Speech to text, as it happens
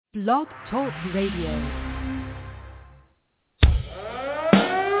Blog Talk Radio.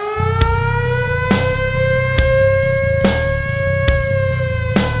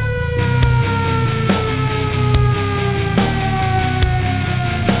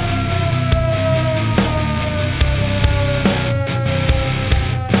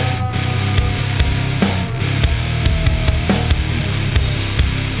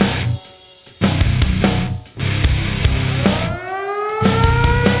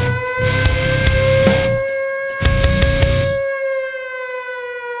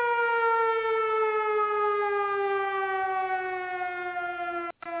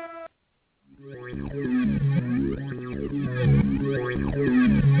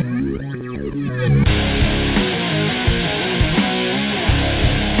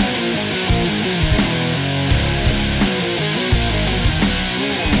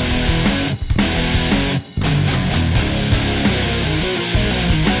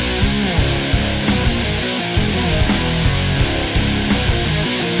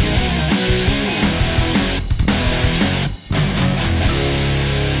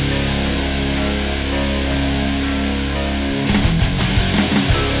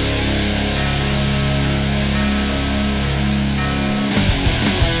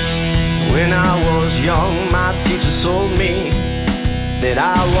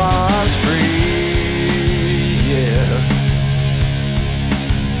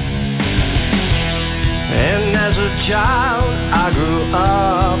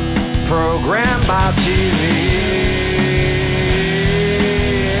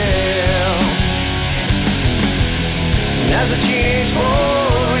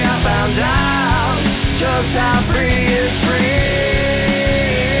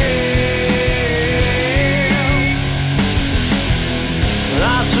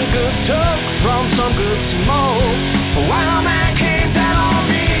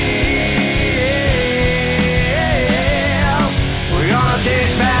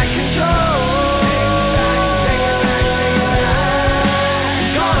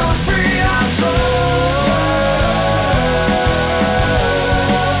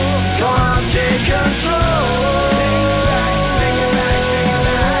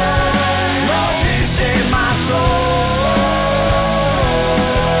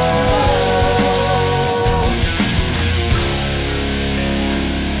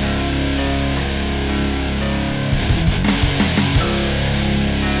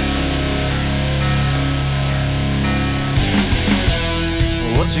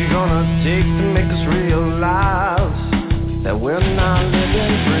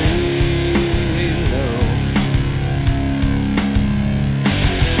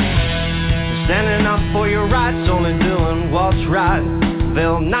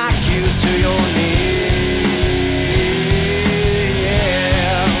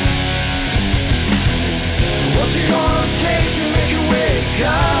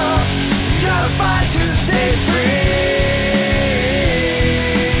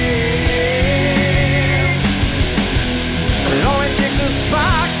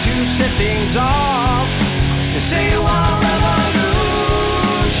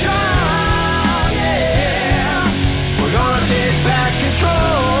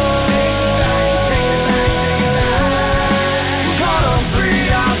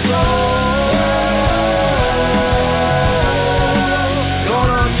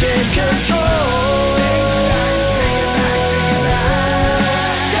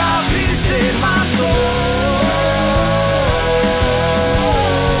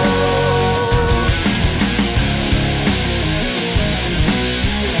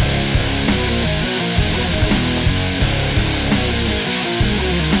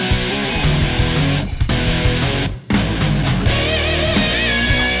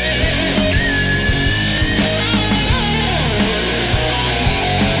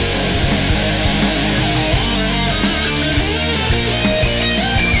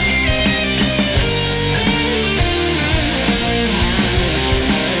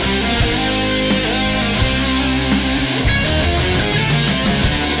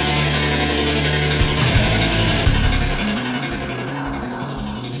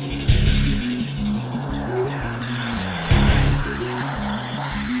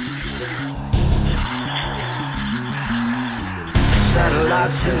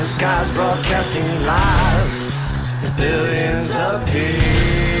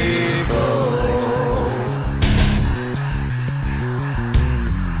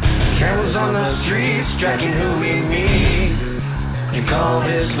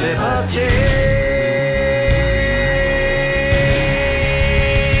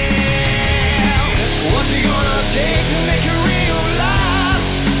 What's it gonna take to make you realize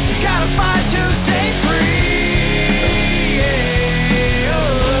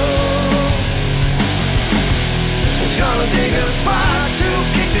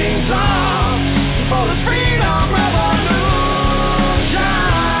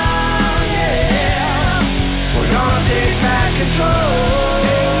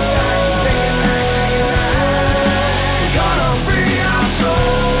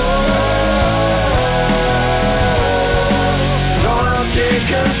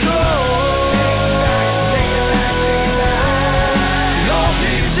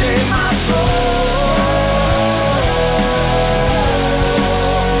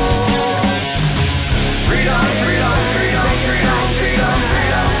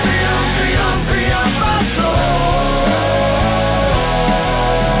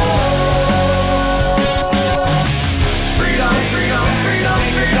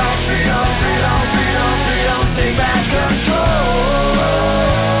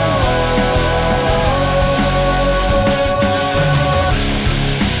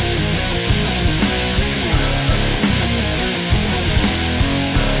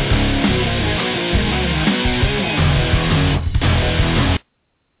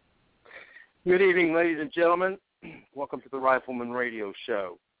Good evening, ladies and gentlemen. Welcome to the Rifleman Radio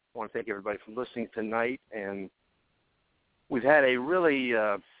Show. I want to thank everybody for listening tonight, and we've had a really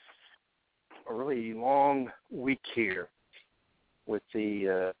long week here with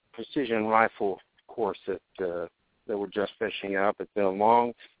the precision rifle course that we're just finishing up. It's been a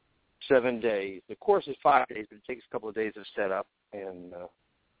long 7 days. The course is 5 days, but it takes a couple of days to set up, and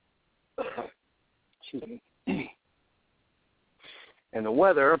and the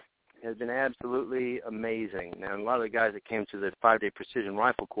weather has been absolutely amazing. Now, a lot of the guys that came to the 5-day precision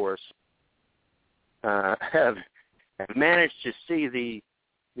rifle course have managed to see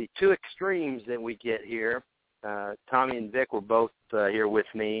the two extremes that we get here. Tommy and Vic were both here with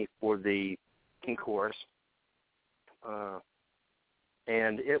me for the course,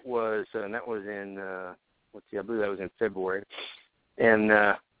 and it was, and that was in I believe that was in February, and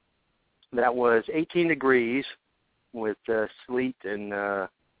that was 18 degrees with sleet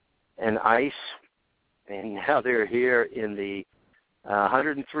and ice, and now they're here in the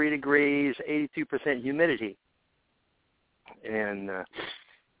 103 degrees, 82% humidity, and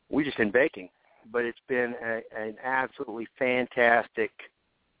we've just been baking. But it's been an absolutely fantastic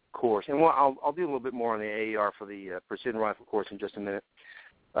course, and I'll do a little bit more on the AER for the precision rifle course in just a minute.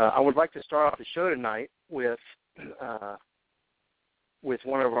 I would like to start off the show tonight with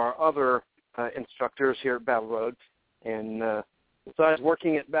one of our other instructors here at Battle Road, and besides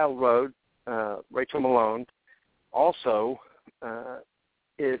working at Battle Road, Rachel Malone also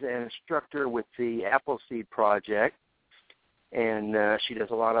is an instructor with the Appleseed Project, and she does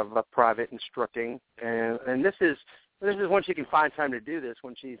a lot of private instructing. And this is when she can find time to do this,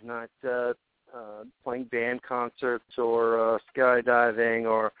 when she's not playing band concerts or skydiving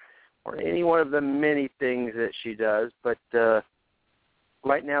or any one of the many things that she does. But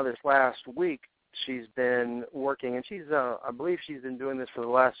right now, this last week, she's been working, and she's I believe she's been doing this for the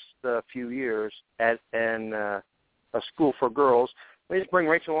last few years at a school for girls. Let me just bring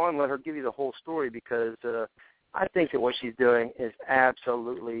Rachel on and let her give you the whole story, because I think that what she's doing is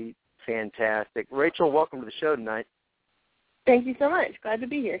absolutely fantastic. Rachel, welcome to the show tonight. Thank you so much. Glad to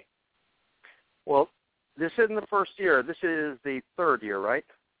be here. Well, this isn't the first year. This is the third year, right?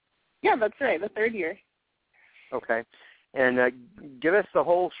 Yeah, that's right, the third year. Okay. And give us the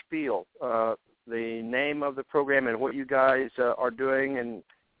whole spiel, the name of the program and what you guys are doing,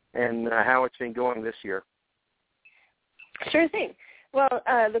 and how it's been going this year. Sure thing. Well,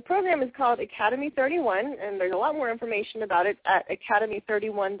 the program is called Academy 31, and there's a lot more information about it at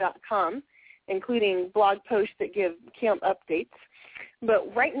academy31.com, including blog posts that give camp updates.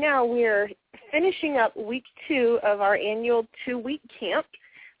 But right now we're finishing up week 2 of our annual 2-week camp.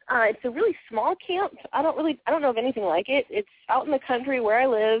 It's a really small camp. I don't know of anything like it. It's out in the country where I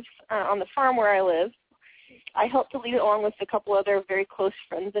live, on the farm where I live. I help to lead it along with a couple other very close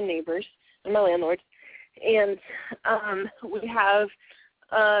friends and neighbors and my landlord. And we have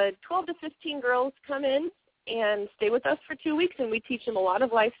 12 to 15 girls come in and stay with us for 2 weeks, and we teach them a lot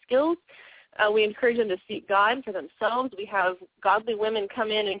of life skills. We encourage them to seek God for themselves. We have godly women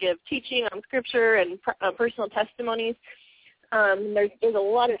come in and give teaching on Scripture and personal testimonies. There's a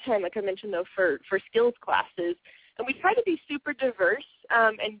lot of time, like I mentioned, though, for skills classes. And we try to be super diverse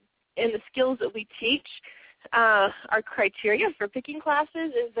and in the skills that we teach. Our criteria for picking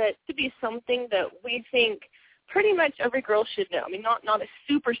classes is that to be something that we think pretty much every girl should know. I mean, not a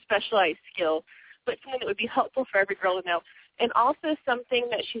super specialized skill, but something that would be helpful for every girl to know. And also something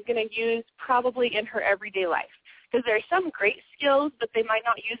that she's going to use probably in her everyday life. Because there are some great skills, but they might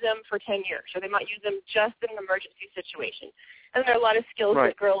not use them for 10 years, or they might use them just in an emergency situation. And there are a lot of skills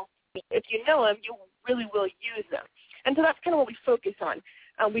that girls, if you know them, you really will use them. And so that's kind of what we focus on.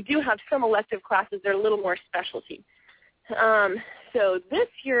 We do have some elective classes that are a little more specialty. So this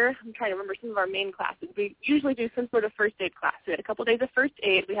year, I'm trying to remember some of our main classes. We usually do some sort of first aid class. We had a couple days of first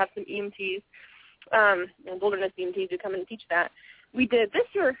aid. We have some EMTs, and wilderness EMTs who come in and teach that. We did this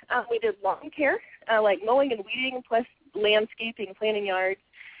year, we did lawn care, like mowing and weeding, plus landscaping, planting yards.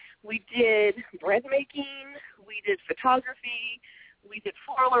 We did bread making. We did photography. We did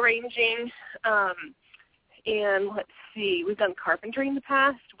floral arranging. And let's see, we've done carpentry in the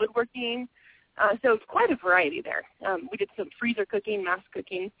past, woodworking. So it's quite a variety there. We did some freezer cooking, mass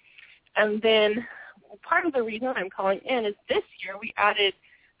cooking. And then part of the reason I'm calling in is this year we added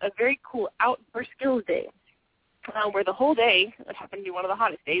a very cool outdoor skills day, where the whole day, it happened to be one of the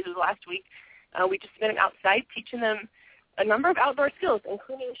hottest days of last week, we just spent it outside teaching them a number of outdoor skills,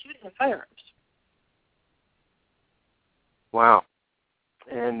 including shooting and firearms. Wow.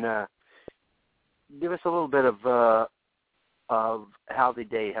 And give us a little bit of how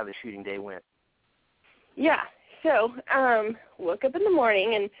the shooting day went. Yeah. So woke up in the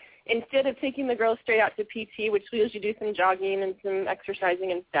morning, and instead of taking the girls straight out to PT, which we usually do some jogging and some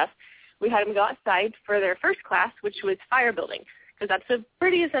exercising and stuff, we had them go outside for their first class, which was fire building, because that's a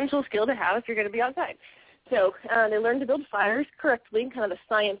pretty essential skill to have if you're going to be outside. So they learned to build fires correctly, kind of the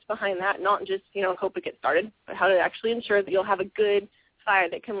science behind that, not just, hope it gets started, but how to actually ensure that you'll have a good fire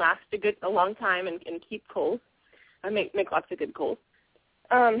that can last a long time and keep coals, and make lots of good coals.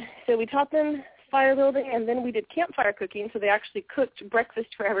 So we taught them fire building, and then we did campfire cooking, so they actually cooked breakfast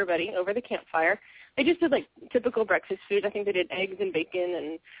for everybody over the campfire. They just did, typical breakfast food. I think they did eggs and bacon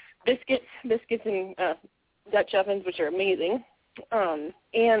and biscuits in Dutch ovens, which are amazing. And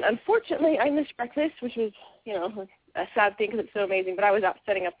unfortunately, I missed breakfast, which was, a sad thing because it's so amazing, but I was out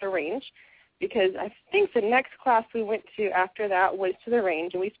setting up the range because I think the next class we went to after that was to the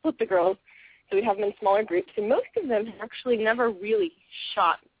range, and we split the girls, so we have them in smaller groups, and most of them actually never really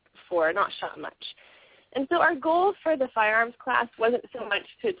shot before, not shot much. And so our goal for the firearms class wasn't so much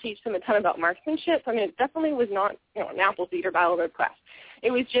to teach them a ton about marksmanship. I mean, it definitely was not, an Appleseed or Battle Road class.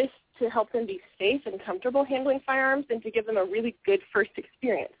 It was just to help them be safe and comfortable handling firearms and to give them a really good first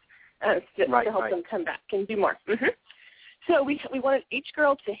experience to help them come back and do more. Mm-hmm. So we wanted each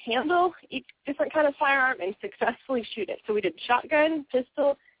girl to handle each different kind of firearm and successfully shoot it. So we did shotgun,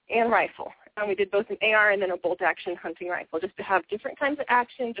 pistol, and rifle. And we did both an AR and then a bolt-action hunting rifle just to have different kinds of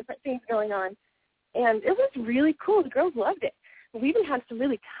action, different things going on. And it was really cool. The girls loved it. We even had some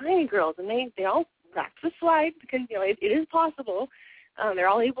really tiny girls, and they all rocked the slide because, it is possible. They're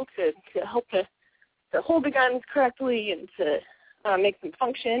all able to help to hold the guns correctly and to make them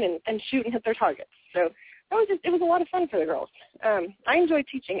function and shoot and hit their targets. So it was a lot of fun for the girls. I enjoyed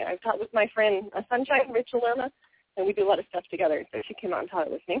teaching it. I've taught with my friend Sunshine, Rachel Lerma, and we do a lot of stuff together. So she came out and taught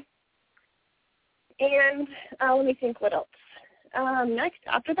it with me. And let me think what else. Next,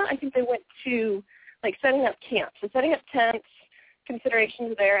 after that, I think they went to, setting up camp. So setting up tents,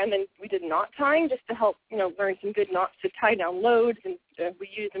 considerations there, and then we did knot tying just to help, learn some good knots to tie down loads, and we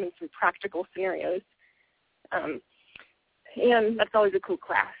use them in some practical scenarios. And that's always a cool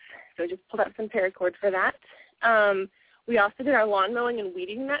class. So just pulled out some paracord for that. We also did our lawn mowing and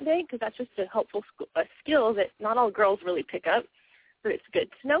weeding that day because that's just a helpful skill that not all girls really pick up, but it's good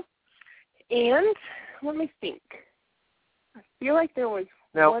to know. And let me think. I feel like there was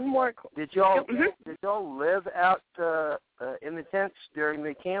one more. Did y'all live out in the tents during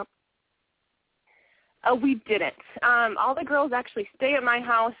the camp? We didn't. All the girls actually stay at my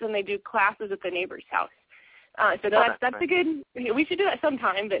house and they do classes at the neighbor's house. So that's a good. We should do that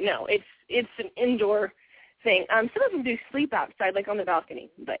sometime, but no, it's an indoor thing. Some of them do sleep outside, on the balcony,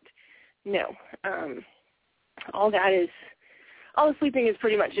 but no. All the sleeping is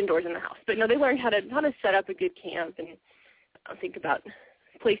pretty much indoors in the house. But no, they learned how to set up a good camp and think about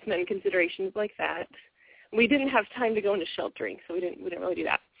placement and considerations like that. We didn't have time to go into sheltering, so we didn't really do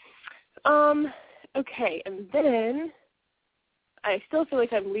that. Okay, and then I still feel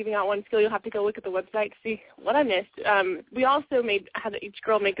like I'm leaving out one skill. You'll have to go look at the website to see what I missed. We also had each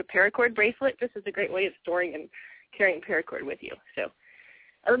girl make a paracord bracelet. This is a great way of storing and carrying paracord with you. So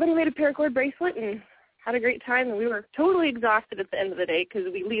everybody made a paracord bracelet and had a great time, and we were totally exhausted at the end of the day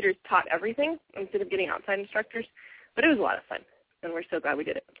because we leaders taught everything instead of getting outside instructors. But it was a lot of fun, and we're so glad we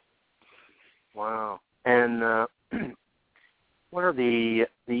did it. Wow. And what are the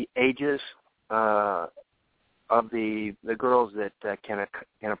ages of the girls that can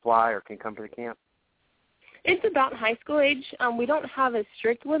apply or can come to the camp? It's about high school age. We don't have a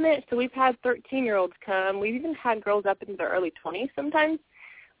strict limit, so we've had 13-year-olds come. We've even had girls up into their early 20s sometimes.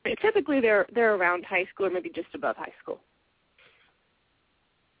 But typically they're around high school or maybe just above high school.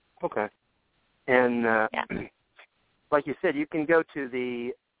 Okay. And like you said, you can go to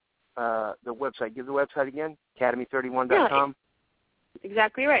the website. Give the website again, academy31.com. Yeah,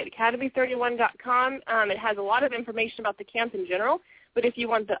 exactly right, academy31.com. It has a lot of information about the camp in general, but if you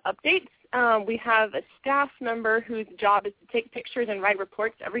want the updates, we have a staff member whose job is to take pictures and write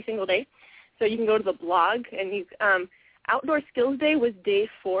reports every single day. So you can go to the blog, and Outdoor Skills Day was day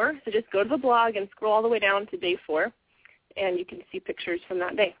 4, so just go to the blog and scroll all the way down to day 4, and you can see pictures from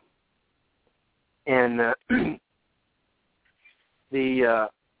that day. And the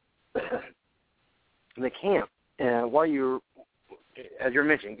camp, as you're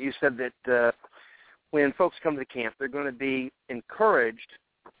mentioning, you said that when folks come to the camp, they're going to be encouraged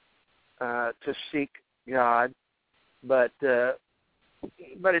to seek God, but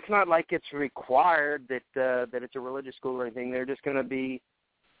it's not like it's required that it's a religious school or anything. They're just going to be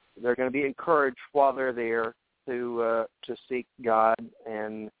encouraged while they're there to seek God,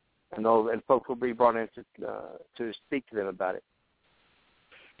 and folks will be brought in to speak to them about it.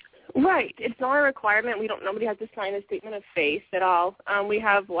 Right. It's not a requirement. Nobody has to sign a statement of faith at all. We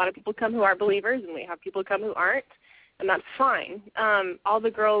have a lot of people come who are believers, and we have people come who aren't, and that's fine. All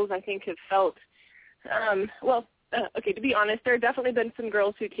the girls, I think, have felt, to be honest, there have definitely been some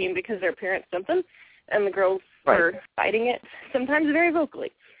girls who came because their parents dumped them, and the girls were fighting it, sometimes very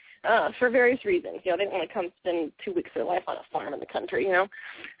vocally, for various reasons. They didn't want to come spend 2 weeks of their life on a farm in the country,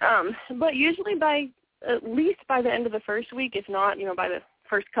 But usually at least by the end of the first week, if not, by the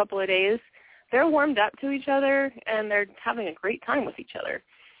first couple of days, they're warmed up to each other, and they're having a great time with each other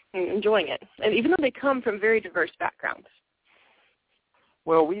and enjoying it. And even though they come from very diverse backgrounds.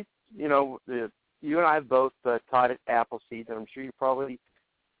 Well, you and I have both taught at Appleseed, and I'm sure you probably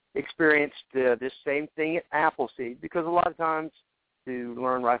experienced this same thing at Appleseed, because a lot of times to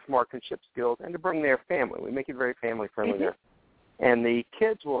learn rifle marksmanship skills and to bring their family, we make it very family-friendly there. And the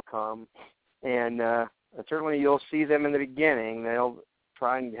kids will come, and certainly you'll see them in the beginning. They'll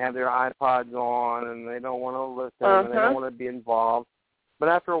try and have their iPods on, and they don't want to listen, and they don't want to be involved. But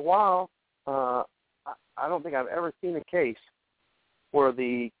after a while, I don't think I've ever seen a case where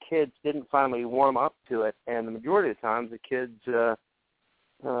the kids didn't finally warm up to it, and the majority of the times the kids, the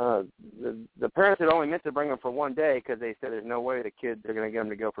parents had only meant to bring them for 1 day because they said there's no way the kids are going to get them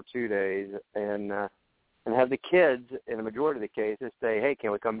to go for 2 days, and have the kids, in the majority of the cases, say, hey,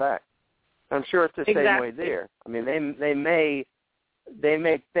 can we come back? I'm sure it's the same way there. I mean, they may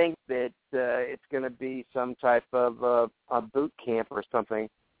think that it's going to be some type of a boot camp or something.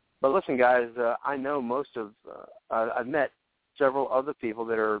 But listen, guys, I know most of I've met several other people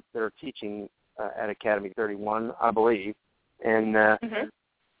that are teaching at Academy 31, I believe, and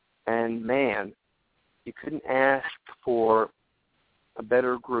man, you couldn't ask for a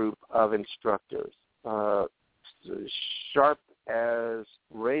better group of instructors, sharp as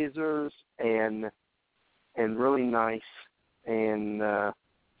razors and really nice. And I'd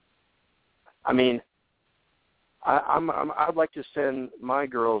like to send my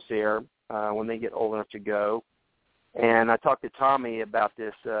girls there when they get old enough to go. And I talked to Tommy about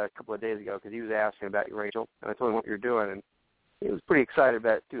this a couple of days ago because he was asking about you, Rachel, and I told him what you're doing, and he was pretty excited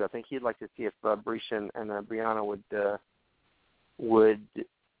about it too. I think he'd like to see if Brisha and Brianna would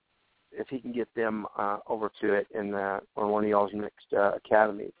if he can get them over to it in on one of y'all's next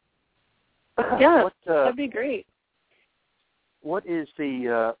academies. Yeah, that'd be great. What is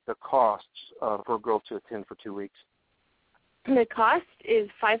the costs for a girl to attend for 2 weeks? The cost is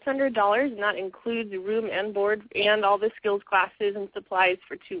 $500, and that includes room and board and all the skills classes and supplies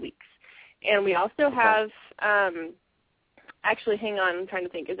for 2 weeks. And we also have, actually, hang on, I'm trying to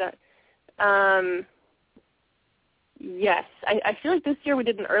think. Is that, yes. I feel like this year we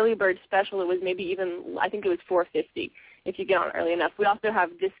did an early bird special. It was maybe even, I think it was $450 if you get on early enough. We also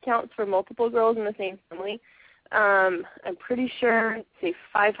have discounts for multiple girls in the same family. I'm pretty sure, say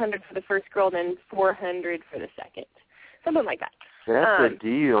 $500 for the first girl, then $400 for the second. Something like that. That's a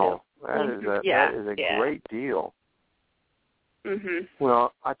deal. That is a great deal. Mm-hmm.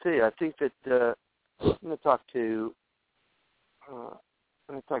 Well, I tell you, I think that I'm going to talk to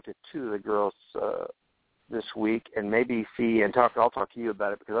 2 of the girls this week, and maybe I'll talk to you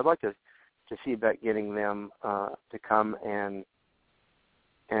about it, because I'd like to see about getting them to come and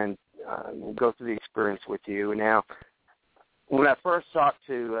go through the experience with you. Now, when I first talked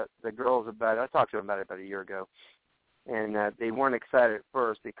to the girls about it, I talked to them about it about a year ago, and they weren't excited at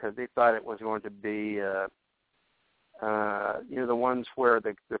first because they thought it was going to be, the ones where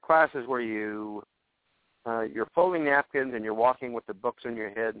the classes where you're folding napkins and you're walking with the books on your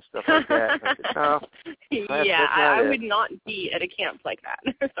head and stuff like that. I said, no, I would not be at a camp like that.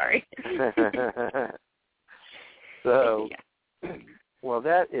 Sorry. So, well,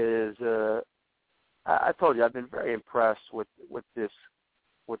 that is. I told you I've been very impressed with the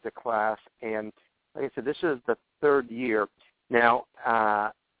class, and like I said, this is the 3rd year now.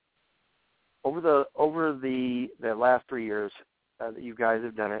 Over the last 3 years that you guys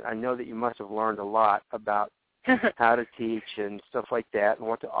have done it, I know that you must have learned a lot about how to teach and stuff like that and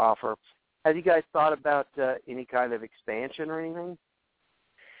what to offer. Have you guys thought about any kind of expansion or anything?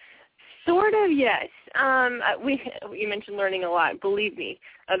 Sort of, yes. You mentioned learning a lot. Believe me,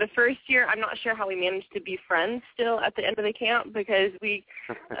 the first year, I'm not sure how we managed to be friends still at the end of the camp, because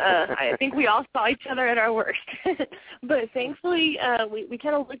I think we all saw each other at our worst. But thankfully, we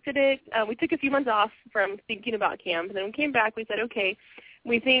kind of looked at it. We took a few months off from thinking about camp, and then we came back. We said, okay,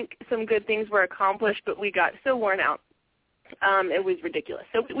 we think some good things were accomplished, but we got so worn out. It was ridiculous.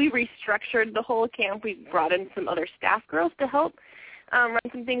 So we restructured the whole camp. We brought in some other staff girls to help run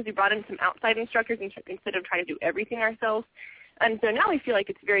some things. We brought in some outside instructors instead of trying to do everything ourselves. And so now we feel like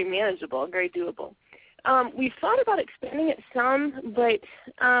it's very manageable and very doable. We've thought about expanding it some, but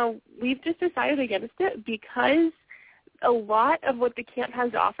we've just decided against it because a lot of what the camp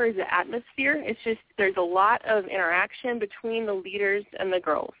has to offer is the atmosphere. It's just there's a lot of interaction between the leaders and the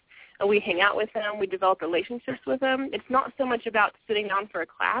girls. And we hang out with them. We develop relationships with them. It's not so much about sitting down for a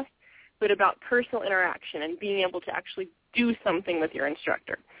class, but about personal interaction and being able to actually do something with your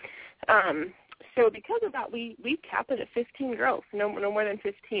instructor. So because of that, we cap it at 15 girls, no more than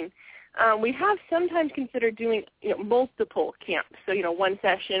 15. We have sometimes considered doing multiple camps. So, one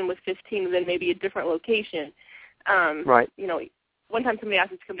session with 15, then maybe a different location. Right. One time somebody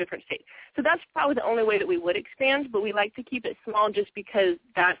asked us to come to a different state. So that's probably the only way that we would expand, but we like to keep it small just because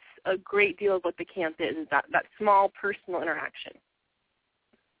that's a great deal of what the camp is that small personal interaction.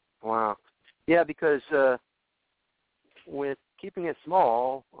 Wow. Yeah, because with keeping it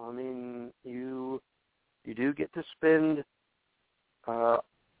small, I mean, you do get to spend a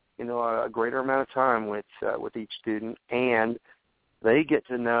greater amount of time with each student, and they get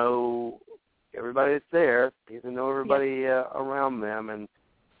to know everybody that's there, get to know everybody around them,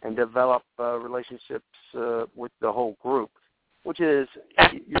 and develop relationships with the whole group, which is,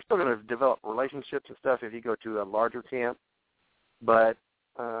 you're still going to develop relationships and stuff if you go to a larger camp, but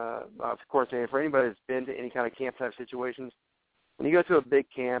of course, for anybody that's been to any kind of camp type situations, when you go to a big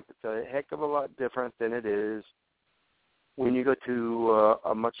camp, it's a heck of a lot different than it is when you go to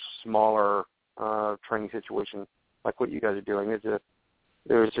a much smaller training situation like what you guys are doing.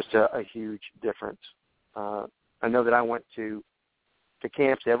 There's just a huge difference. I know that I went to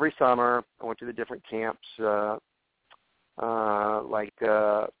camps every summer. I went to the different camps, what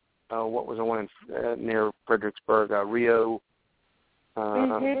was the one near Fredericksburg, Rio.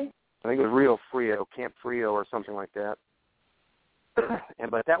 I think it was Rio Frio, Camp Frio or something like that.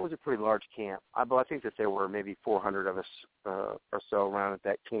 But that was a pretty large camp. I think that there were maybe 400 of us or so around at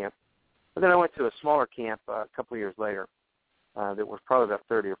that camp. But then I went to a smaller camp a couple of years later that was probably about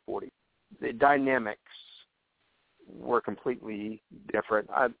 30 or 40. The dynamics were completely different.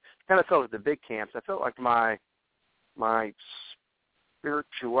 I kind of felt at the big camps, I felt like my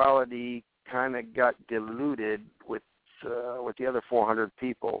spirituality kind of got diluted with the other 400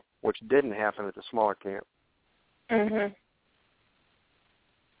 people, which didn't happen at the smaller camp. Mhm.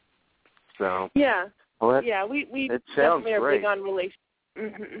 So yeah, well, we definitely are great. big on relationships.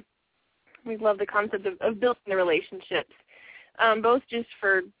 Mm-hmm. We love the concept of building the relationships, both just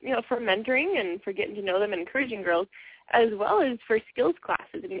for mentoring and for getting to know them and encouraging girls, as well as for skills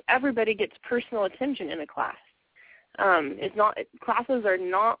classes. I mean, everybody gets personal attention in a class. Classes are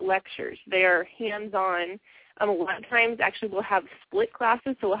not lectures; they are hands-on. A lot of times, actually, we'll have split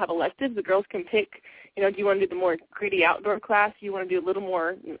classes, so we'll have electives. The girls can pick, do you want to do the more gritty outdoor class? Do you want to do a little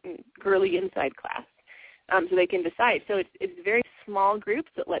more girly inside class? So they can decide. So it's very small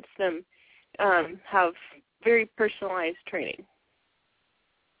groups that lets them have very personalized training.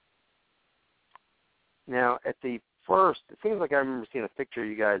 Now, at the first, it seems like I remember seeing a picture of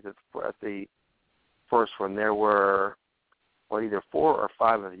you guys at the first one. There were, either 4 or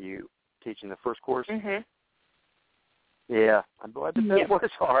 5 of you teaching the first course. Mm-hmm. Yeah, I bet that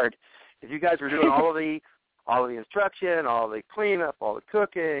was hard. If you guys were doing all the instruction, all the cleanup, all the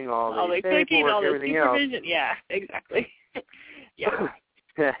cooking, all the cooking, all the everything supervision. else. Yeah, exactly. Yeah.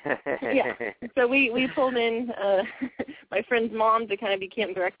 Yeah. So we pulled in my friend's mom to kind of be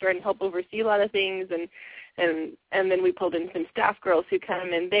camp director and help oversee a lot of things, and then we pulled in some staff girls who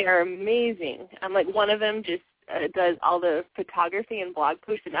come in. They are amazing. Like one of them just does all the photography and blog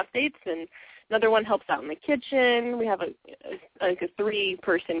posts and updates, and another one helps out in the kitchen. We have a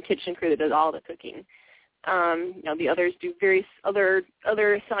 3-person kitchen crew that does all the cooking. The others do various other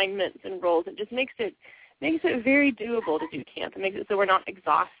assignments and roles. It just makes it very doable to do camp. It makes it so we're not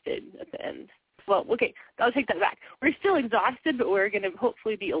exhausted at the end. Well, okay, I'll take that back. We're still exhausted, but we're going to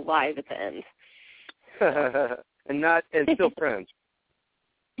hopefully be alive at the end. and still friends.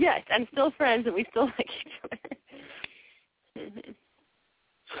 Yes, and still friends, and we still like each other. Mm-hmm.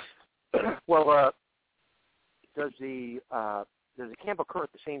 Well, does the camp occur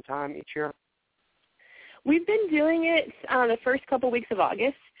at the same time each year? We've been doing it the first couple weeks of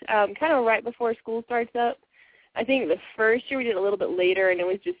August, kind of right before school starts up. I think the first year we did it a little bit later, and it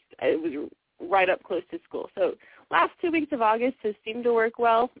was right up close to school. So last 2 weeks of August has seemed to work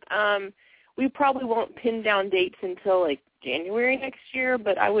well. We probably won't pin down dates until like January next year,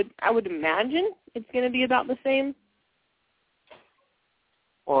 but I would imagine it's going to be about the same.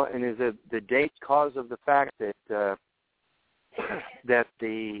 Well, and is the date cause of the fact that that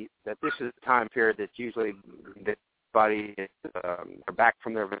this is the time period that's usually that everybody are back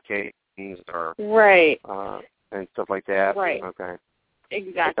from their vacations or right and stuff like that? Right. Okay.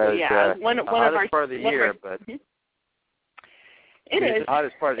 Exactly. Because, one of our part of the year, but it is the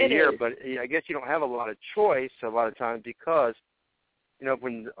hottest part of the year. Is. But I guess you don't have a lot of choice a lot of times because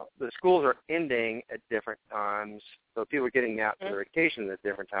when the schools are ending at different times, so people are getting out to their vacation at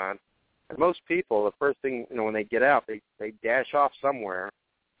different times. And most people, the first thing when they get out, they dash off somewhere,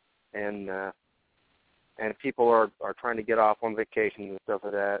 and people are trying to get off on vacation and stuff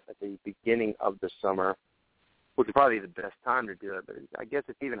like that at the beginning of the summer, which is probably the best time to do it. But I guess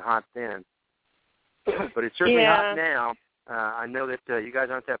it's even hot then. But it's certainly hot now. I know that you guys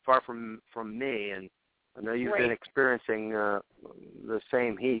aren't that far from me, and I know you've been experiencing the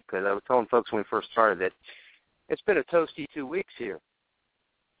same heat, because I was telling folks when we first started that it's been a toasty 2 weeks here.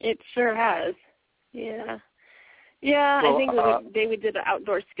 It sure has. Yeah. Yeah, well, I think the day we did the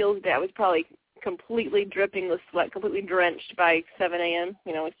outdoor skills day, I was probably completely dripping with sweat, completely drenched by 7 a.m.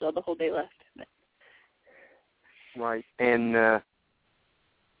 We still had the whole day left. Right. And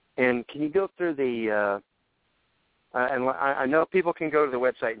can you go through the and I know people can go to the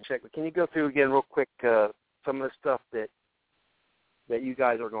website and check, but can you go through again real quick some of the stuff that you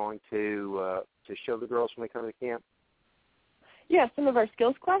guys are going to show the girls when they come to camp? Yeah, some of our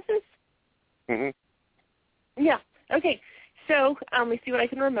skills classes. Mm-hmm. Yeah. Okay. So let me see what I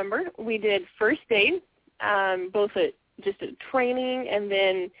can remember. We did first aid, both just a training and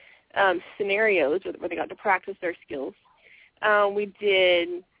then scenarios where they got to practice their skills. We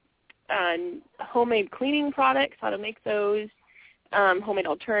did homemade cleaning products, how to make those, homemade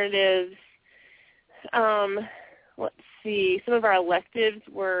alternatives. Let's see. Some of our electives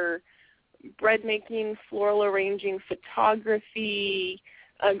were bread making, floral arranging, photography,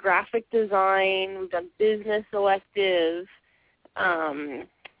 graphic design. We've done business elective.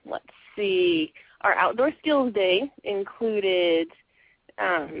 Let's see. Our outdoor skills day included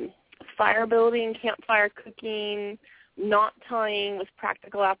fire building, campfire cooking, knot tying with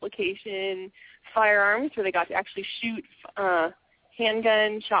practical application, firearms where they got to actually shoot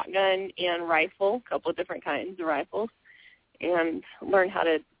handgun, shotgun, and rifle, a couple of different kinds of rifles, and learn how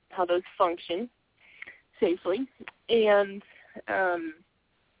those function safely. And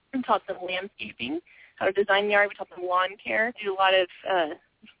taught them landscaping, how to design the yard. We taught them lawn care, do a lot of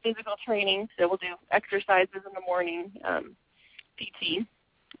physical training. So we'll do exercises in the morning, PT.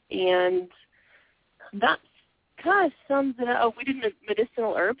 And that kind of sums it up. Oh, we did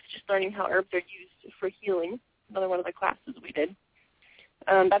medicinal herbs, just learning how herbs are used for healing. Another one of the classes we did.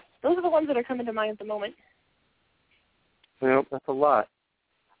 Those are the ones that are coming to mind at the moment. Well, that's a lot.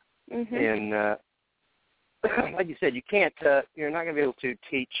 Mm-hmm. And like you said, you can't. You're not going to be able to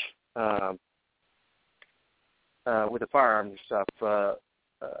teach with the firearms and stuff.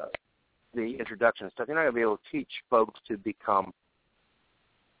 The introduction and stuff. You're not going to be able to teach folks to become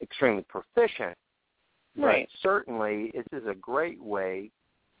extremely proficient. Right. But certainly, this is a great way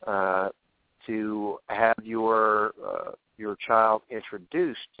to have your child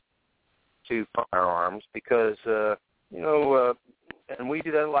introduced to firearms, because and we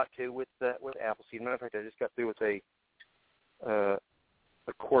do that a lot too with Appleseed. Matter of fact, I just got through with a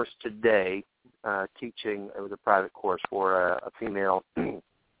course today teaching. It was a private course for a female,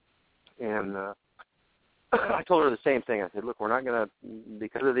 and I told her the same thing. I said, "Look, we're not going to,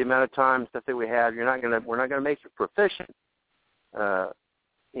 because of the amount of time stuff that we have, we're not going to make you proficient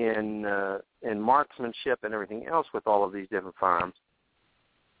in marksmanship and everything else with all of these different firearms.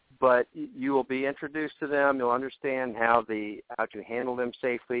 But you will be introduced to them. You'll understand how to handle them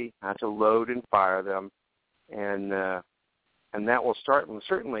safely, how to load and fire them, and that will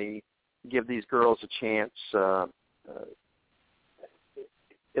certainly give these girls a chance.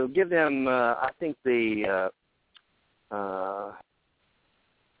 It'll give them, I think, the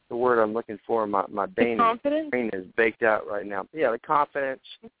word I'm looking for. My brain is baked out right now. Yeah, the confidence.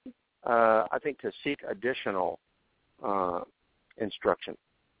 I think to seek additional instruction.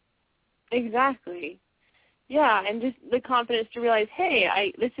 Exactly. Yeah, and just the confidence to realize,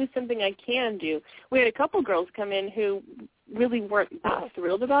 hey, this is something I can do. We had a couple girls come in who really weren't that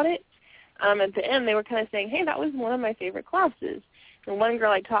thrilled about it. At the end, they were kind of saying, hey, that was one of my favorite classes. And one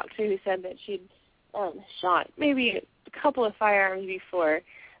girl I talked to who said that she'd shot maybe a couple of firearms before,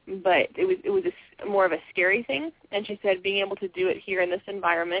 but it was more of a scary thing. And she said being able to do it here in this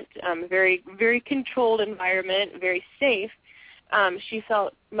environment, very, very controlled environment, very safe, she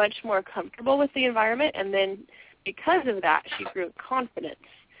felt much more comfortable with the environment, and then because of that, she grew confidence,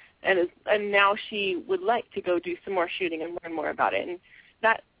 and now she would like to go do some more shooting and learn more about it. And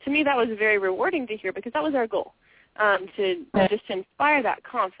that, to me, that was very rewarding to hear, because that was our goal, to just inspire that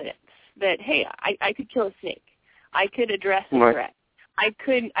confidence that, hey, I could kill a snake, I could address a threat, I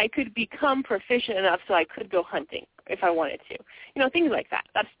could become proficient enough so I could go hunting. if I wanted to. Things like that.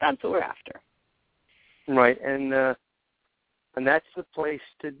 That's what we're after. Right, and that's the place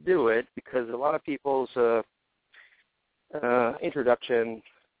to do it, because a lot of people's introduction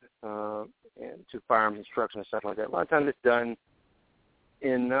to firearms instruction and stuff like that, a lot of times it's done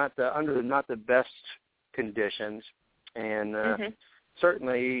in under not the best conditions, and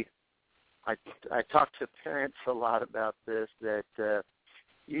certainly I talk to parents a lot about this, that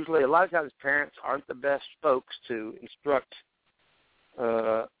usually a lot of times parents aren't the best folks to instruct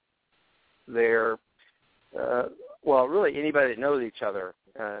their really anybody that knows each other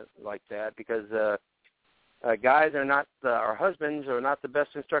like that, because guys are not, our husbands are not the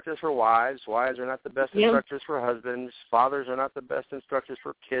best instructors for wives. Wives are not the best instructors for husbands. Fathers are not the best instructors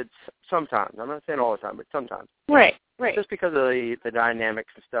for kids. Sometimes. I'm not saying all the time, but sometimes. Right. Just because of the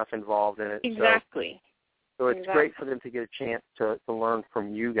dynamics and stuff involved in it. Exactly. So it's great for them to get a chance to learn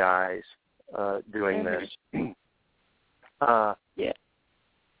from you guys doing this. Yeah.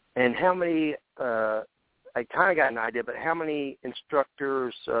 And how many, I kind of got an idea, but how many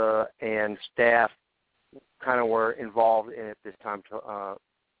instructors and staff kind of were involved in it this time,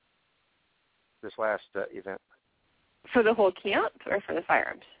 this last event? For the whole camp or for the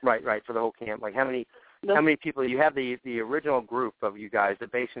firearms? Right, for the whole camp. Like how many people, you have the original group of you guys, the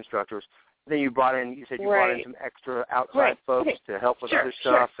base instructors, then you brought in, brought in some extra outside folks to help with other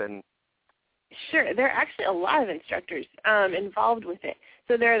stuff. And Sure, there are actually a lot of instructors involved with it.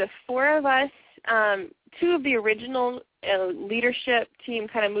 So there are the four of us. Two of the original leadership team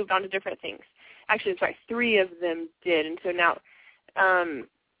kind of moved on to different things. Actually, sorry, three of them did, and so now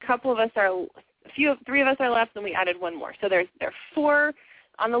three of us are left, and we added one more. So there are four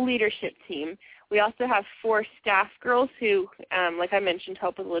on the leadership team. We also have four staff girls who, like I mentioned,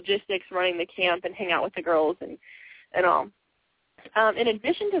 help with logistics, running the camp, and hang out with the girls and all. In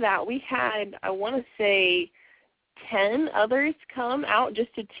addition to that, we had, I want to say, 10 others come out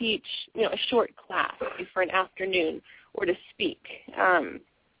just to teach, a short class for an afternoon or to speak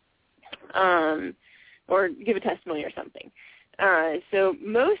or give a testimony or something. So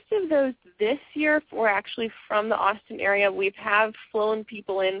most of those this year were actually from the Austin area. We have flown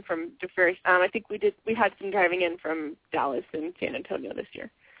people in from various. I think we had some driving in from Dallas and San Antonio this year.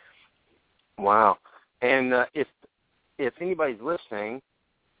 Wow! And if anybody's listening,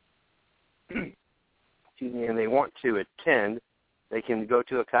 and they want to attend, they can go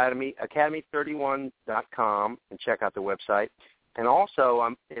to academy31.com and check out the website. And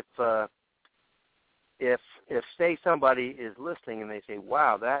also, if say somebody is listening and they say,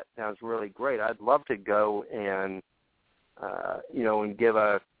 "Wow, that sounds really great. I'd love to go and and give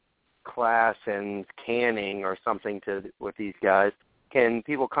a class in canning or something with these guys," can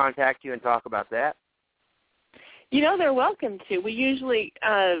people contact you and talk about that? They're welcome to. We usually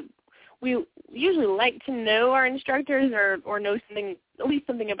like to know our instructors or know something, at least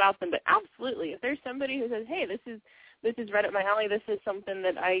something about them. But absolutely, if there's somebody who says, "Hey, this is right up my alley. This is something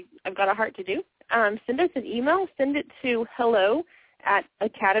that I've got a heart to do," send us an email. Send it to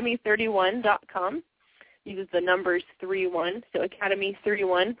hello@academy31.com. Uses the numbers 31, so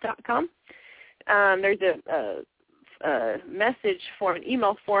academy31.com. There's a message form, an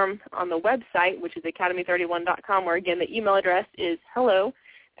email form on the website, which is academy31.com, where, again, the email address is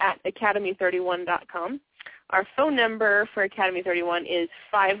hello@academy31.com. Our phone number for Academy 31 is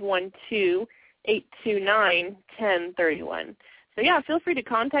 512-829-1031. So, yeah, feel free to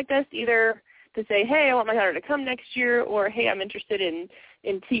contact us either to say, "Hey, I want my daughter to come next year," or, "Hey, I'm interested in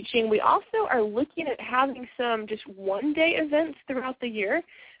teaching." We also are looking at having some just one-day events throughout the year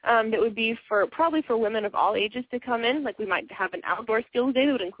that would be probably for women of all ages to come in. Like we might have an outdoor skills day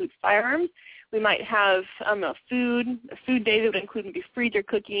that would include firearms. We might have a food day that would include maybe freezer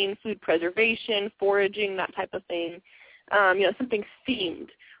cooking, food preservation, foraging, that type of thing. Something themed.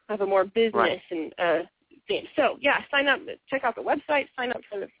 We have a more business and theme. So, yeah, sign up, check out the website, sign up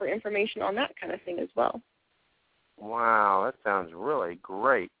for information on that kind of thing as well. Wow, that sounds really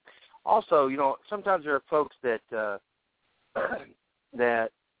great. Also, sometimes there are folks that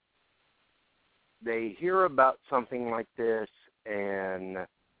that they hear about something like this and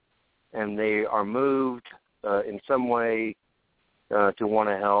they are moved in some way to want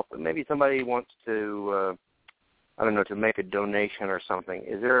to help. And maybe somebody wants to, to make a donation or something.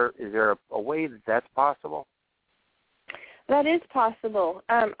 Is there a way that's possible? That is possible.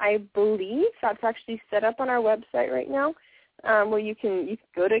 I believe that's actually set up on our website right now, where you can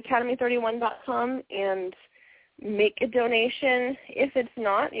go to academy31.com and make a donation. If it's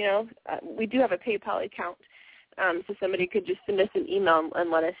not, we do have a PayPal account, so somebody could just send us an email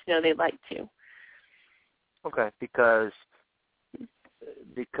and let us know they'd like to. Okay, because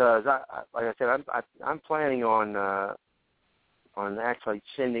because like I said, I'm planning on actually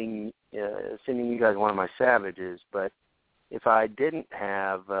sending you guys one of my Savages. But if I didn't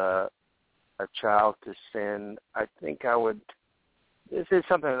have a child to send, I think I would. This is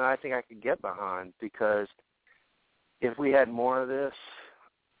something that I think I could get behind, because if we had more of this,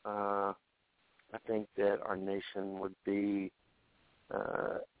 I think that our nation would be.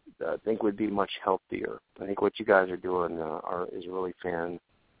 I think would be much healthier. I think what you guys are doing is really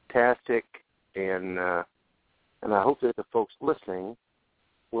fantastic, and I hope that the folks listening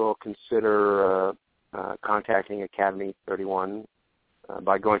will consider contacting Academy 31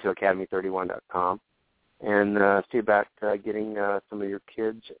 by going to academy31.com and see about getting some of your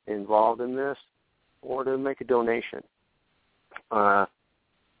kids involved in this, or to make a donation.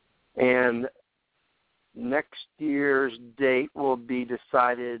 And next year's date will be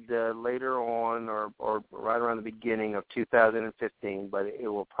decided later on, or right around the beginning of 2015, but it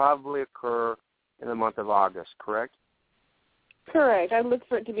will probably occur in the month of August, correct? Correct. I look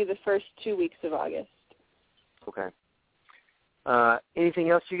for it to be the first 2 weeks of August. Okay. Anything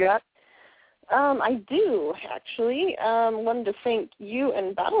else you got? I do, actually. Wanted to thank you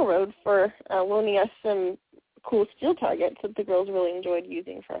and Battle Road for loaning us some cool steel targets that the girls really enjoyed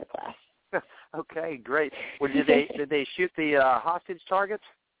using for our class. Okay, great. Well, did they shoot the hostage targets?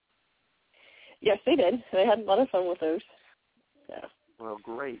 Yes, they did. They had a lot of fun with those. Yeah. Well,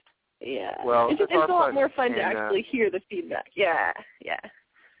 great. Yeah. Well, it's a lot more fun to actually hear the feedback. Yeah, yeah.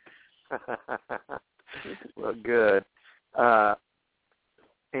 Well, good.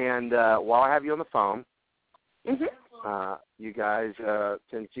 And while I have you on the phone, you guys,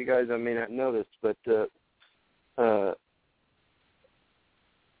 since you guys may not know this, but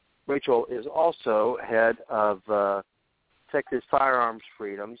Rachel is also head of Texas Firearms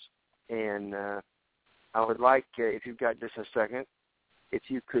Freedoms, and I would like, if you've got just a second, if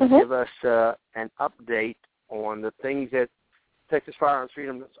you could give us an update on the things that Texas Firearms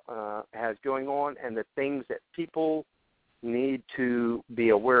Freedoms has going on, and the things that people need to be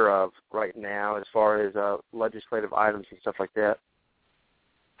aware of right now as far as legislative items and stuff like that.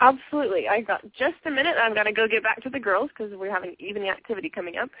 Absolutely. I got just a minute. I'm going to go get back to the girls because we're having evening activity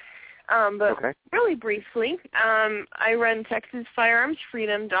coming up. But really briefly, I run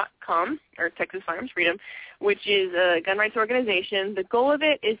TexasFirearmsFreedom.com, or Texas Firearms Freedom, which is a gun rights organization. The goal of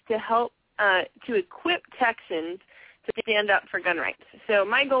it is to help to equip Texans to stand up for gun rights. So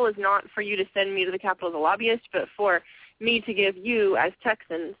my goal is not for you to send me to the Capitol as a lobbyist, but for me to give you, as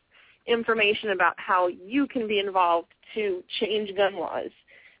Texans, information about how you can be involved to change gun laws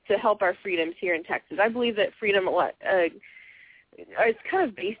to help our freedoms here in Texas. I believe that freedom is kind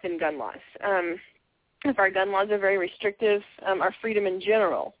of based in gun laws. If our gun laws are very restrictive, our freedom in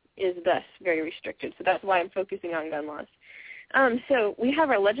general is thus very restricted. So that's why I'm focusing on gun laws. So we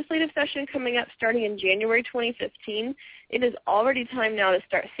have our legislative session coming up starting in January 2015. It is already time now to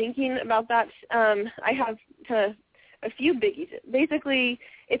start thinking about that. I have kind of a few biggies. Basically,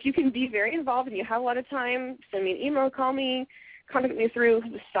 if you can be very involved and you have a lot of time, send me an email, call me, contact me through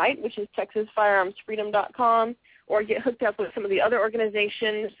the site, which is TexasFirearmsFreedom.com, or get hooked up with some of the other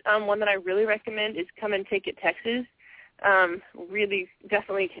organizations. One that I really recommend is Come and Take It Texas. Really,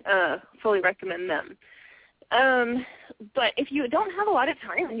 definitely fully recommend them. But if you don't have a lot of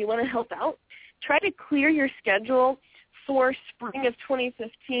time and you want to help out, try to clear your schedule for spring of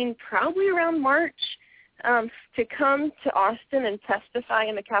 2015, probably around March, to come to Austin and testify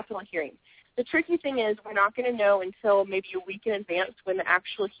in the Capitol hearing. The tricky thing is we're not going to know until maybe a week in advance when the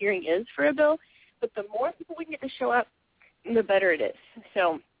actual hearing is for a bill, but the more people we can get to show up, the better it is.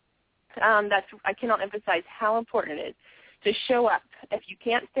 So I cannot emphasize how important it is to show up. If you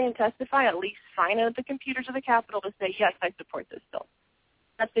can't stay and testify, at least sign in at the computers of the Capitol to say, yes, I support this bill.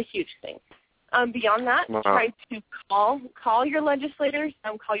 That's a huge thing. Beyond that, try to call your legislators,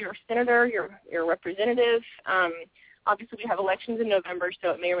 call your senator, your representative. Obviously, we have elections in November, so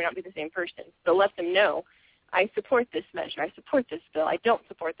it may or may not be the same person. But let them know, I support this measure, I support this bill, I don't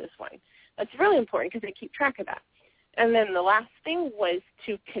support this one. That's really important because they keep track of that. And then the last thing was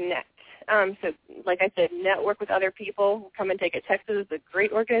to connect. So like I said, network with other people. Come and Take It Texas is a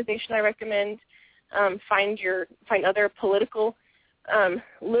great organization I recommend. Find other political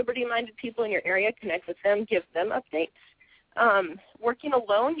liberty-minded people in your area, connect with them, give them updates. Working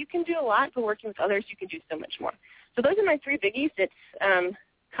alone, you can do a lot, but working with others, you can do so much more. So those are my three biggies. It's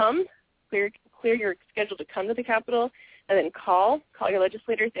clear your schedule to come to the Capitol, and then call your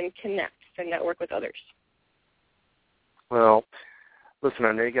legislators, and connect and network with others. Well, listen,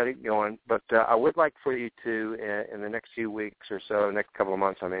 I know you got it going, but I would like for you to, in the next few weeks or so, next couple of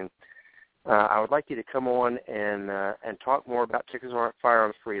months, I would like you to come on and talk more about Texas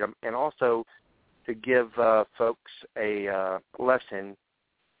firearms freedom, and also to give folks a lesson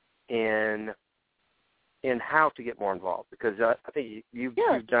in how to get more involved, because I think you've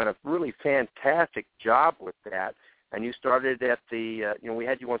done a really fantastic job with that. And you started at the, we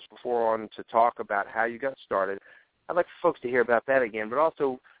had you once before on to talk about how you got started. I'd like for folks to hear about that again, but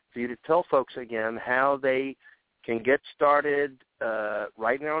also for you to tell folks again how they can get started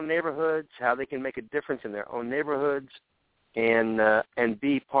right in their own neighborhoods, how they can make a difference in their own neighborhoods, and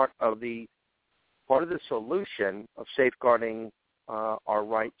be part of the solution of safeguarding our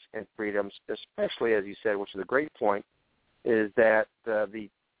rights and freedoms, especially, as you said, which is a great point, is that the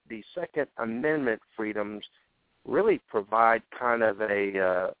Second Amendment freedoms really provide kind of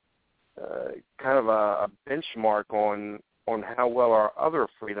a benchmark on how well our other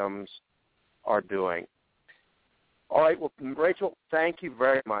freedoms are doing. All right, well, Rachel, thank you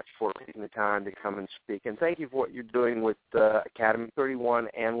very much for taking the time to come and speak, and thank you for what you're doing with Academy 31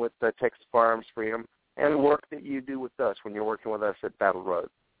 and with Texas Firearms Freedom, and the work that you do with us when you're working with us at Battle Road.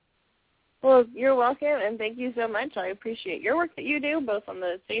 Well, you're welcome, and thank you so much. I appreciate your work that you do, both on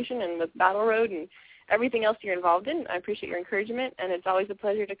the station and with Battle Road and everything else you're involved in. I appreciate your encouragement, and it's always a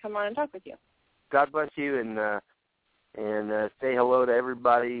pleasure to come on and talk with you. God bless you, and say hello to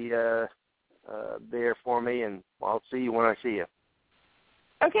everybody there for me, and I'll see you when I see you.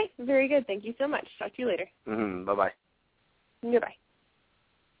 Okay, very good. Thank you so much. Talk to you later. Bye-bye. Goodbye.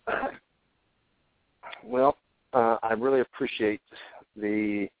 Well, I really appreciate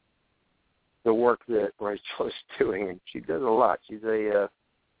the work that Rachel's doing, and she does a lot. She's a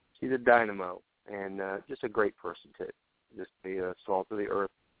dynamo, and just a great person too. Just a salt of the earth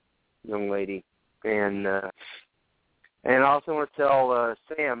young lady, and I also want to tell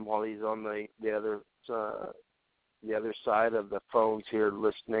Sam, while he's on the other side of the phones here,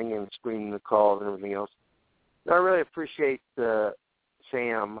 listening and screening the calls and everything else, I really appreciate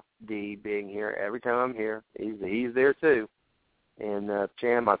Sam D being here every time I'm here. He's there too. And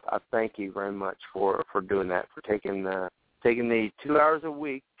Sam, I thank you very much for doing that, for taking the 2 hours a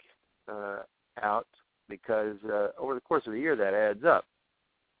week out, because over the course of the year that adds up.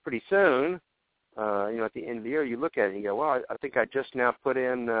 Pretty soon, at the end of the year, you look at it and you go, well, I think I just now put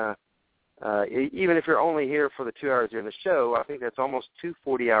in, even if you're only here for the 2 hours during the show, I think that's almost 2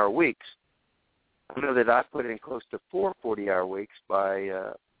 40-hour weeks. I know that I put in close to 4 40-hour weeks by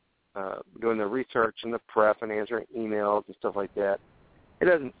doing the research and the prep and answering emails and stuff like that. It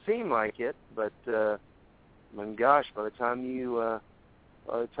doesn't seem like it, but gosh, by the time you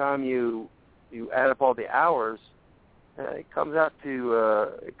add up all the hours, it comes out to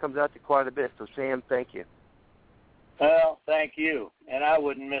quite a bit. So Sam, thank you. Well, thank you, and I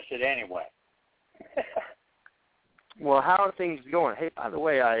wouldn't miss it anyway. Well, how are things going? Hey, by the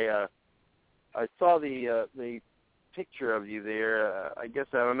way, I saw the picture of you there. I guess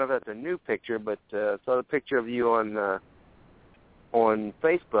I don't know if that's a new picture, but saw the picture of you on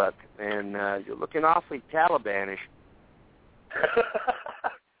Facebook, and you're looking awfully Taliban-ish.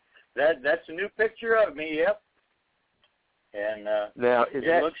 That's a new picture of me. Yep. And now,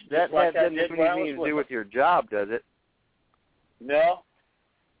 that like doesn't have anything to do with your job, does it? No.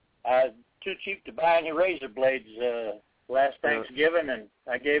 I was too cheap to buy any razor blades last Thanksgiving, and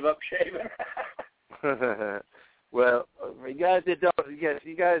I gave up shaving. Well, you guys that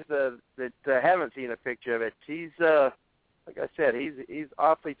haven't seen a picture of it, he's like I said, he's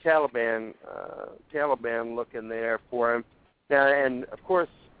awfully Taliban looking there for him. Now, and of course,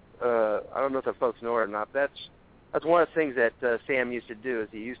 I don't know if the folks know it or not. That's one of the things that Sam used to do. Is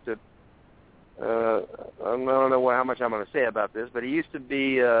he used to I don't know how much I'm going to say about this, but he used to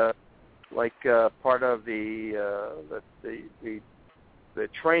be part of the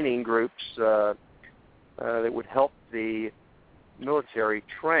training groups that would help the military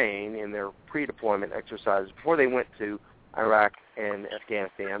train in their pre-deployment exercises before they went to Iraq and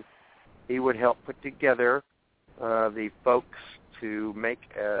Afghanistan. He would help put together the folks to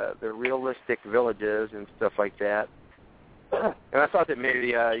make the realistic villages and stuff like that. And I thought that maybe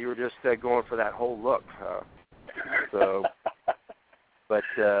you were just going for that whole look.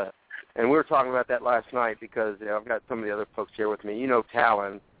 And we were talking about that last night because I've got some of the other folks here with me. You know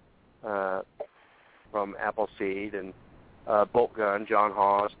Talon from Appleseed, and Bolt Gun, John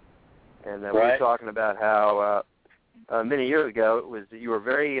Hawes. And we were talking about how many years ago it was you were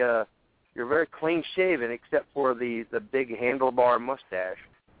very clean shaven except for the big handlebar mustache,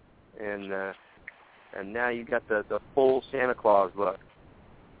 and now you got the full Santa Claus look.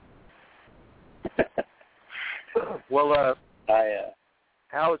 Well,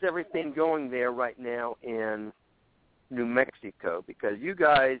 how is everything going there right now in New Mexico, because you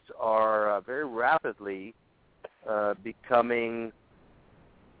guys are very rapidly becoming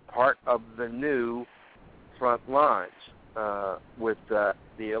part of the new front lines with the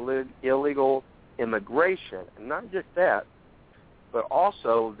illegal immigration. And not just that, but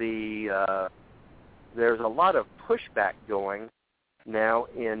also there's a lot of pushback going now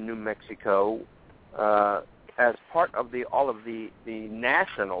in New Mexico as part of all of the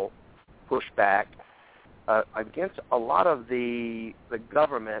national pushback against a lot of the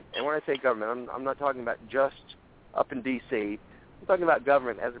government. And when I say government, I'm not talking about just up in D.C. I'm talking about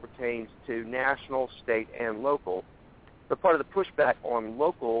government as it pertains to national, state, and local. But part of the pushback on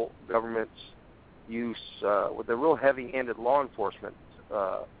local government's use with the real heavy-handed law enforcement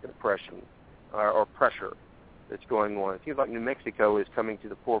impression or pressure that's going on. It seems like New Mexico is coming to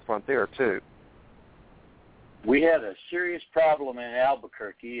the forefront there, too. We had a serious problem in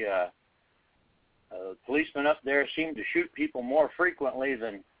Albuquerque. Policemen up there seemed to shoot people more frequently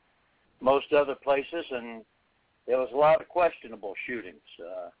than most other places, and there was a lot of questionable shootings.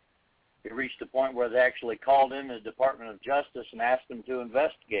 It reached the point where they actually called in the Department of Justice and asked them to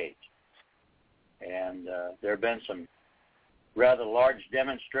investigate. And there have been some rather large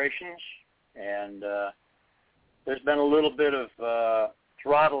demonstrations, and there's been a little bit of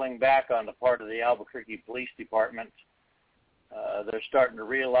throttling back on the part of the Albuquerque Police Department. They're starting to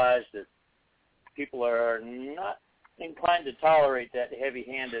realize that people are not inclined to tolerate that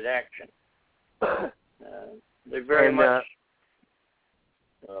heavy-handed action. They're very much...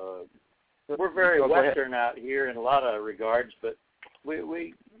 we're very Western out here in a lot of regards, but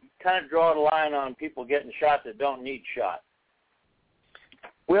we kind of draw the line on people getting shot that don't need shot.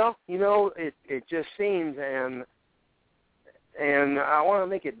 Well, it just seems, and I want to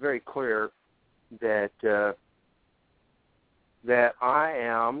make it very clear that I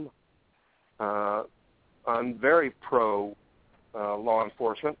am I'm very pro law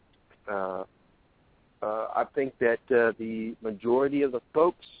enforcement. I think that the majority of the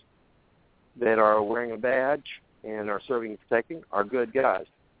folks that are wearing a badge and are serving and protecting are good guys.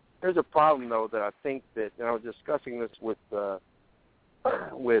 There's a problem, though, that I think that, and I was discussing this with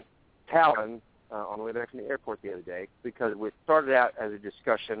Talon on the way back from the airport the other day, because we started out as a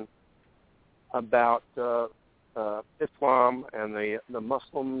discussion about Islam and the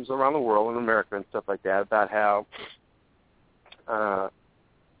Muslims around the world, in America and stuff like that, about how I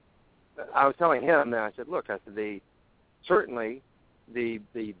was telling him that I said, look, certainly the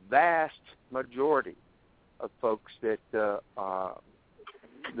vast majority of folks that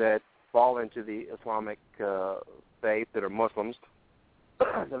fall into the Islamic faith that are Muslims,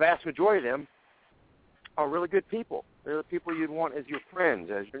 the vast majority of them are really good people. They're the people you'd want as your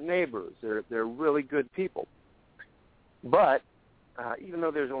friends, as your neighbors. They're really good people. But even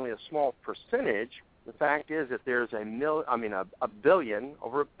though there's only a small percentage, the fact is that there's a billion,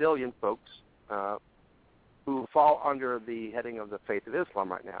 over a billion folks who fall under the heading of the faith of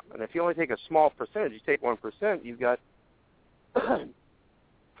Islam right now. And if you only take a small percentage, you take 1%, you've got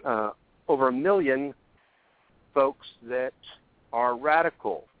over a million folks that are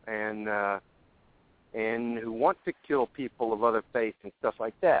radical and who want to kill people of other faiths and stuff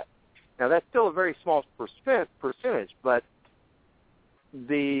like that. Now, that's still a very small percentage, but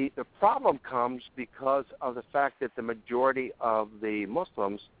the problem comes because of the fact that the majority of the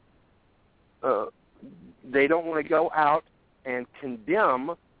Muslims, they don't want to go out and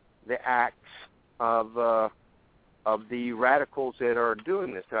condemn the acts of the radicals that are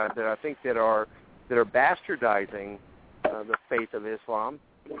doing this, that I think that are bastardizing the faith of Islam,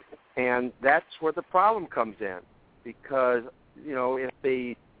 and that's where the problem comes in, because if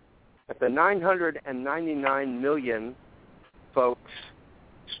the 999 million folks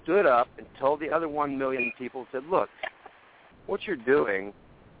stood up and told the other 1 million people, said, look, what you're doing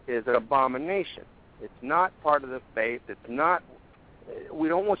is an abomination. It's not part of the faith. It's not. We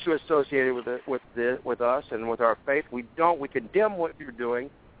don't want you associated with us and with our faith. We condemn what you're doing.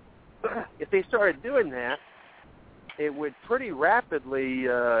 If they started doing that, it would pretty rapidly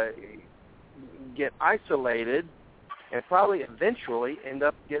get isolated and probably eventually end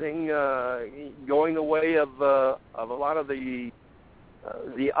up going the way of a lot of the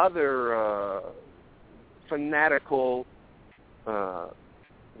other fanatical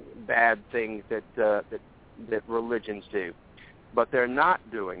bad things that religions do. But they're not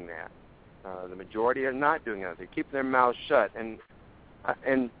doing that. The majority are not doing that. They keep their mouths shut. And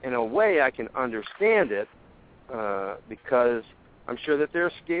in a way, I can understand it because I'm sure that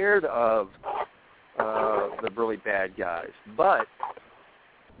they're scared of the really bad guys. But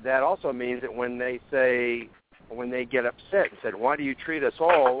that also means that when they get upset and said, why do you treat us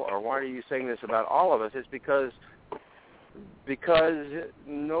all, or why are you saying this about all of us, it's because because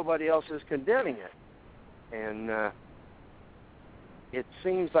nobody else is condemning it. And it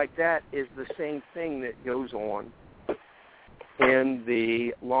seems like that is the same thing that goes on in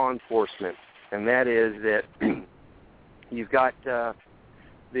the law enforcement, and that is that you've got the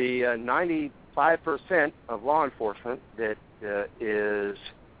 95% of law enforcement that they're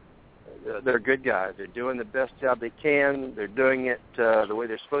good guys. They're doing the best job they can. They're doing it the way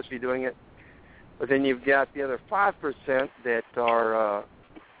they're supposed to be doing it. But then you've got the other 5% that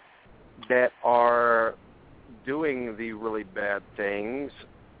are doing the really bad things,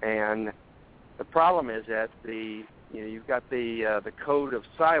 and the problem is that you've got the code of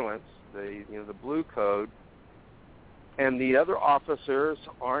silence, the blue code, and the other officers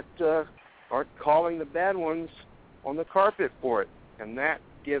aren't calling the bad ones on the carpet for it, and that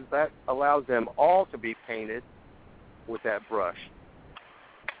allows them all to be painted with that brush.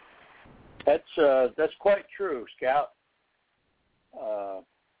 That's quite true, Scout.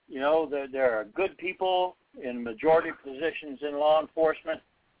 There are good people in majority positions in law enforcement,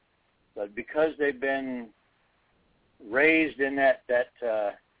 but because they've been raised in that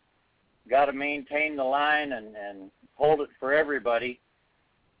got to maintain the line and hold it for everybody,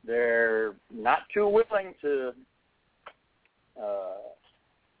 they're not too willing to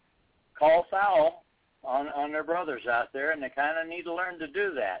call foul on their brothers out there, and they kind of need to learn to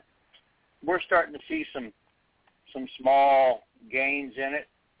do that. We're starting to see some small gains in it.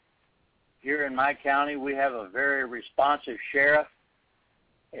 Here in my county, we have a very responsive sheriff,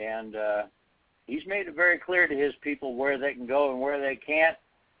 and he's made it very clear to his people where they can go and where they can't,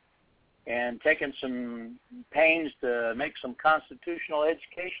 and taken some pains to make some constitutional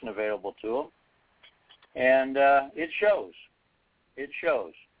education available to them. And it shows. It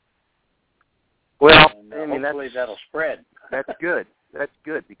shows. Well, and, hopefully that'll spread. That's good. That's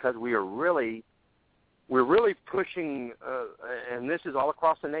good, because we're really pushing, and this is all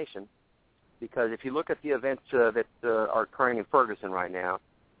across the nation, because if you look at the events that are occurring in Ferguson right now,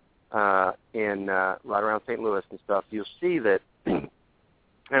 right around St. Louis and stuff, you'll see that, and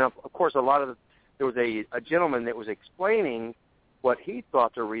of course there was a gentleman that was explaining what he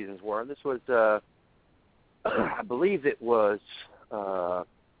thought the reasons were. This was, I believe it was, I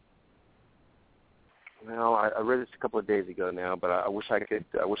read this a couple of days ago now, but I wish I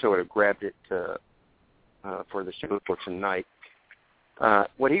would have grabbed it for the show for tonight.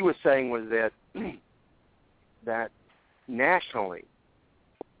 What he was saying was that nationally,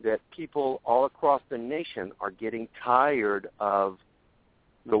 that people all across the nation are getting tired of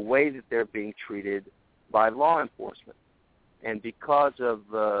the way that they're being treated by law enforcement, and because of,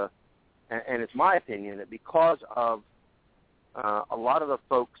 and it's my opinion that because of a lot of the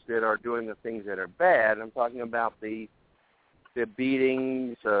folks that are doing the things that are bad, I'm talking about the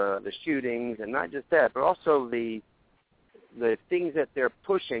beatings, the shootings, and not just that, but also the things that they're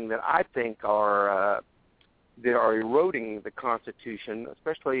pushing that I think are eroding the Constitution,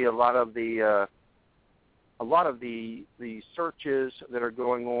 especially a lot of the searches that are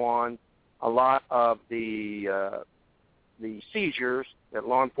going on, a lot of the seizures that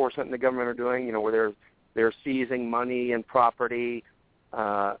law enforcement and the government are doing, where they're seizing money and property,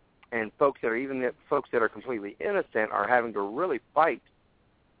 and folks that are completely innocent are having to really fight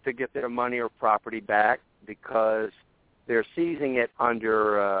to get their money or property back, because they're seizing it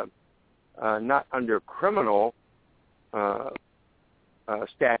under not under criminal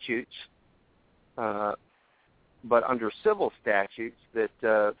statutes, but under civil statutes.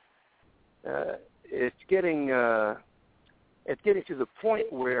 That it's getting to the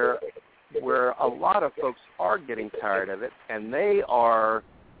point where a lot of folks are getting tired of it, and they are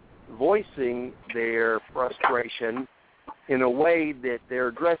voicing their frustration in a way that they're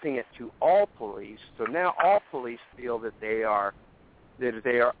addressing it to all police. So now all police feel that they are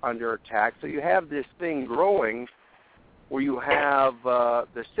under attack. So you have this thing growing where you have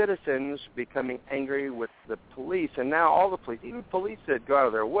the citizens becoming angry with the police, and now all the police, even police that go out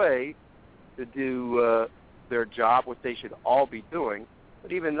of their way to do their job, what they should all be doing,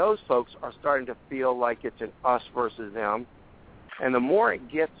 but even those folks are starting to feel like it's an us versus them. And the more it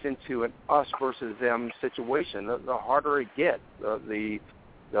gets into an us versus them situation, the harder it gets. The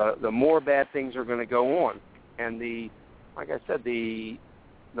more bad things are going to go on. And like I said, the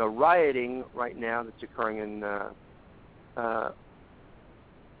rioting right now that's occurring in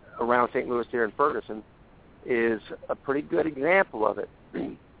around St. Louis here in Ferguson is a pretty good example of it.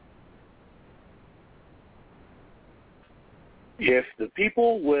 If the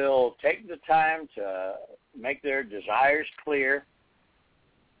people will take the time to make their desires clear,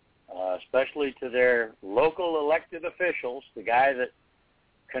 especially to their local elected officials, the guy that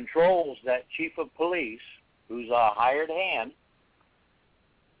controls that chief of police, who's a hired hand,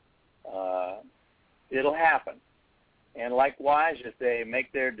 it'll happen. And likewise, if they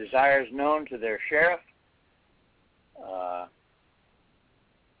make their desires known to their sheriff,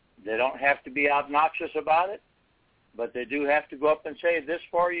 they don't have to be obnoxious about it, but they do have to go up and say, this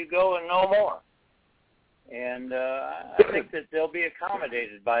far you go and no more. And I think that they'll be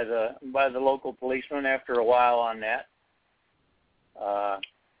accommodated by the local policeman after a while on that.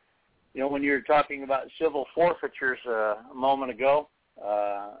 When you were talking about civil forfeitures a moment ago,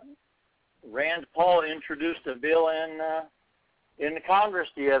 Rand Paul introduced a bill in the Congress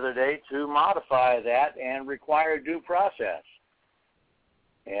the other day to modify that and require due process.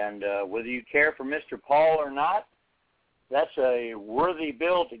 And whether you care for Mr. Paul or not, that's a worthy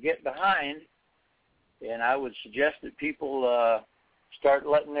bill to get behind. And I would suggest that people start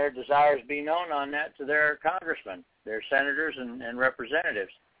letting their desires be known on that to their congressmen, their senators and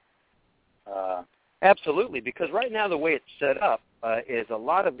representatives. Absolutely, because right now the way it's set up is a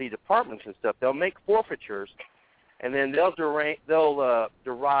lot of the departments and stuff, they'll make forfeitures, and then they'll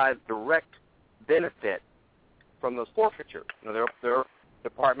derive direct benefit from those forfeitures. Their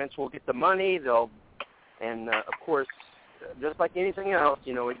departments will get the money, of course, just like anything else,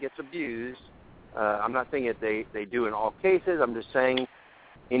 it gets abused. I'm not saying that they do in all cases. I'm just saying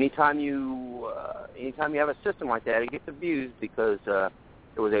anytime you have a system like that, it gets abused because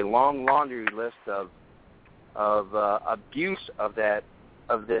there was a long laundry list of abuse of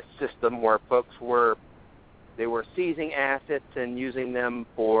this system where folks were seizing assets and using them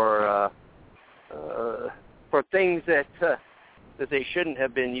for things that they shouldn't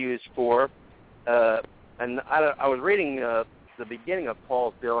have been used for. And I was reading the beginning of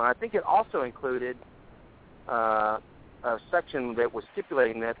Paul's bill, and I think it also included a section that was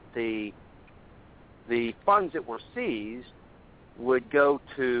stipulating that the funds that were seized would go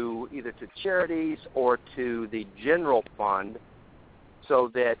to either to charities or to the general fund, so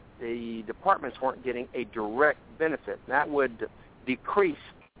that the departments weren't getting a direct benefit. That would decrease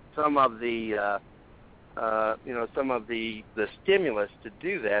some of the stimulus to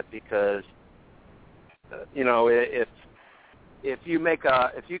do that, because if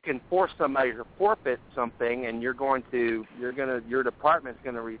you can force somebody to forfeit something and your department's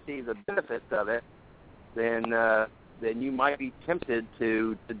going to receive the benefits of it, then you might be tempted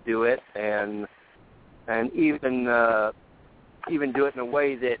to do it and even do it in a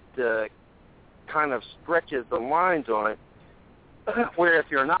way that kind of stretches the lines on it. Where if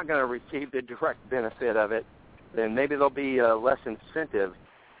you're not going to receive the direct benefit of it, then maybe there'll be less incentive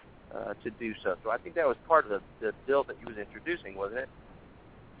to do so. So I think that was part of the bill that he was introducing, wasn't it?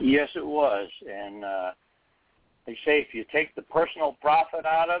 Yes, it was. And they say if you take the personal profit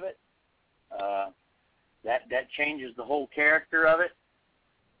out of it, that changes the whole character of it,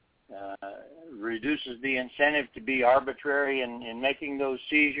 reduces the incentive to be arbitrary in making those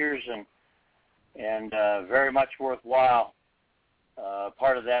seizures, and very much worthwhile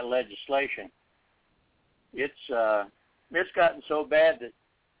part of that legislation. It's gotten so bad that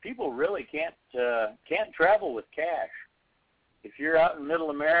people really can't travel with cash. If you're out in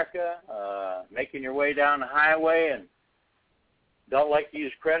Middle America, making your way down the highway and don't like to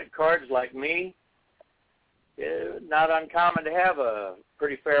use credit cards like me, it's not uncommon to have a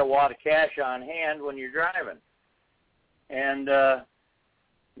pretty fair wad of cash on hand when you're driving. And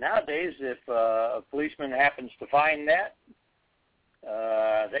nowadays, if a policeman happens to find that,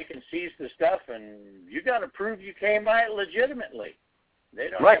 they can seize the stuff, and you got to prove you came by it legitimately. They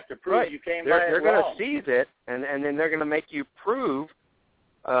don't have to prove you came by it They're wrong. going to seize it, and then they're going to make you prove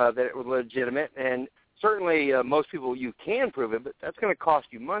that it was legitimate. And certainly, most people, you can prove it, but that's going to cost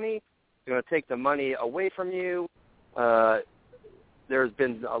you money. It's going to take the money away from you. There's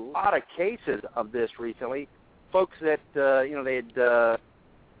been a lot of cases of this recently. Folks that they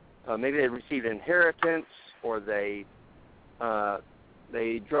had maybe they received inheritance, or they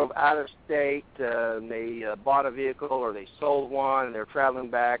drove out of state, and they bought a vehicle, or they sold one, and they're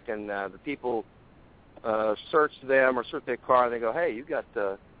traveling back, and the people searched them or searched their car, and they go, "Hey, you got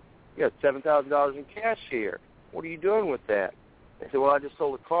 $7,000 in cash here. What are you doing with that?" They say, "Well, I just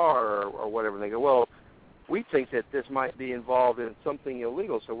sold a car," or whatever. And they go, "Well, we think that this might be involved in something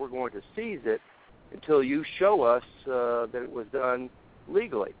illegal, so we're going to seize it until you show us that it was done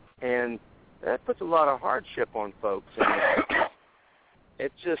legally." And that puts a lot of hardship on folks. And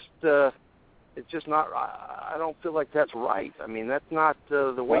it's just not. I don't feel like that's right. I mean, that's not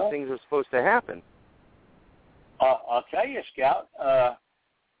the way things are supposed to happen. I'll tell you, Scout.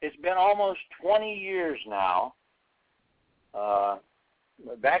 It's been almost 20 years now.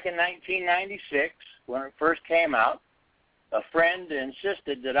 Back in 1996, when it first came out, a friend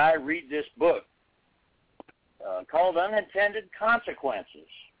insisted that I read this book. called Unintended Consequences.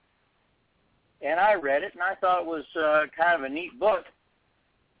 And I read it, and I thought it was kind of a neat book.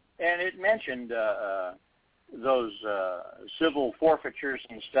 And it mentioned those civil forfeitures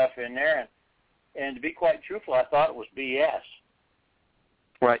and stuff in there. And to be quite truthful, I thought it was BS.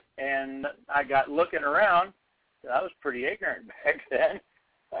 Right. And I got looking around. I was pretty ignorant back then.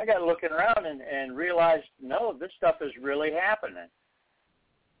 I got looking around and realized, no, this stuff is really happening.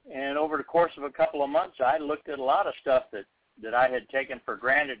 And over the course of a couple of months, I looked at a lot of stuff that I had taken for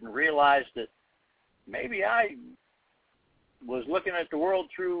granted and realized that maybe I was looking at the world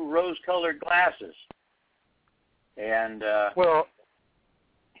through rose-colored glasses. And well,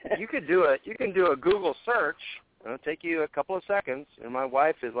 you can do a Google search. It'll take you a couple of seconds. And my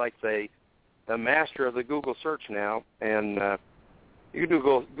wife is like the master of the Google search now. And you can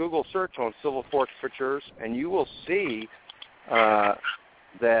do Google search on civil forfeitures, and you will see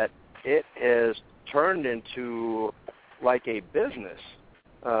that it has turned into like a business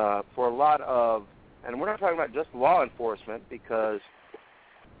for a lot of, and we're not talking about just law enforcement, because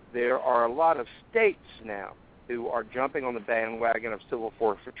there are a lot of states now who are jumping on the bandwagon of civil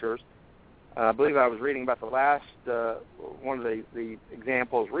forfeitures. I believe I was reading about the last, one of the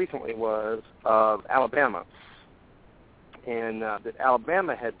examples recently was of Alabama. And that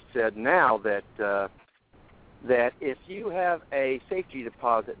Alabama had said now that if you have a safety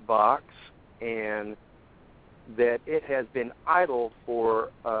deposit box and that it has been idle for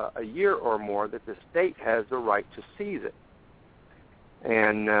a year or more, that the state has the right to seize it.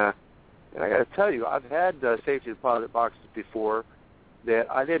 And I got to tell you, I've had safety deposit boxes before that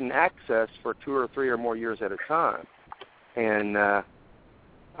I didn't access for 2 or 3 or more years at a time. And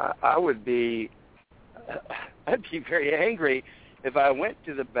I would be... I'd be very angry if I went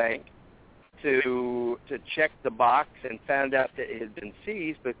to the bank to check the box and found out that it had been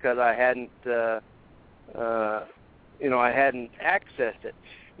seized because I hadn't I hadn't accessed it.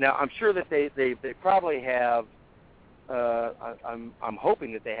 Now I'm sure that they probably have. I'm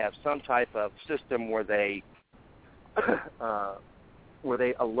hoping that they have some type of system where they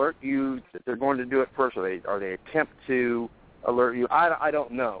alert you that they're going to do it first, or they attempt to alert you. I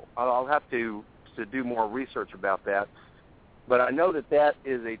don't know. I'll have to do more research about that. But I know that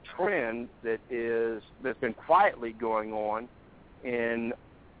is a trend that's been quietly going on in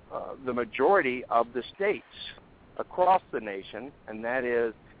the majority of the states across the nation, and that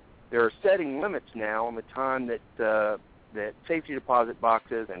is they're setting limits now on the time that safety deposit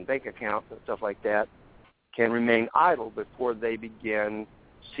boxes and bank accounts and stuff like that can remain idle before they begin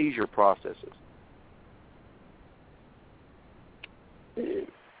seizure processes.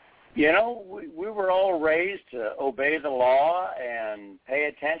 You know, we were all raised to obey the law and pay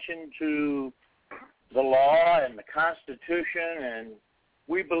attention to the law and the Constitution, and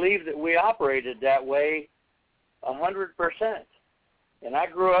we believed that we operated that way 100%. And I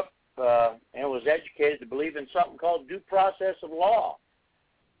grew up and was educated to believe in something called due process of law.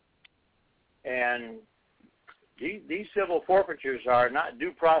 And these civil forfeitures are not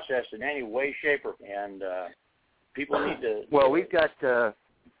due process in any way, shape, or and people need to... Well,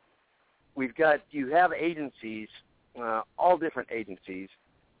 you have agencies, all different agencies,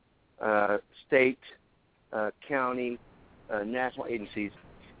 state, county, national agencies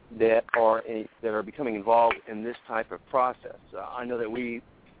that are becoming involved in this type of process. I know that we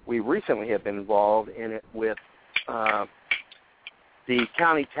recently have been involved in it with the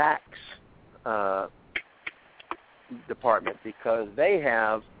county tax department, because they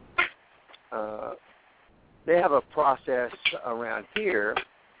have a process around here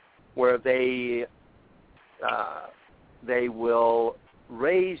where they will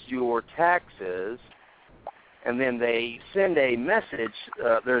raise your taxes, and then they send a message.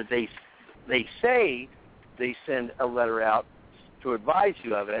 They say they send a letter out to advise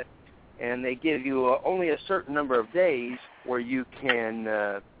you of it, and they give you only a certain number of days where you can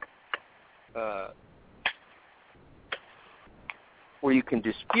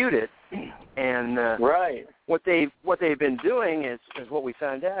dispute it. And right. What they've been doing is what we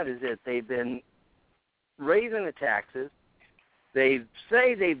found out is that they've been raising the taxes. They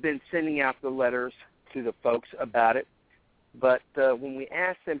say they've been sending out the letters to the folks about it, but when we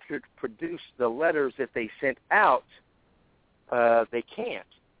ask them to produce the letters that they sent out, they can't.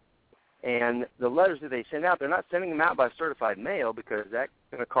 And the letters that they send out, they're not sending them out by certified mail, because that's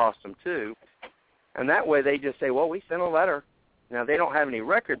going to cost them too. And that way they just say, well, we sent a letter. Now, they don't have any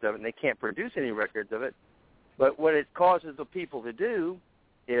records of it, and they can't produce any records of it. But what it causes the people to do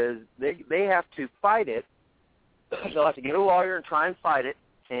is they have to fight it. They'll have to get a lawyer and try and fight it,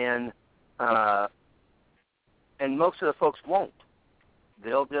 and most of the folks won't.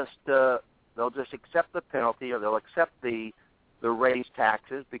 They'll just They'll just accept the penalty, or they'll accept the raised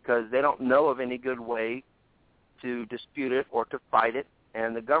taxes because they don't know of any good way to dispute it or to fight it,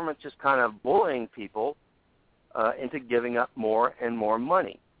 and the government's just kind of bullying people into giving up more and more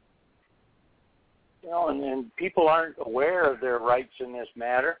money. And people aren't aware of their rights in this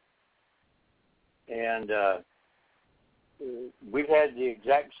matter. And we've had the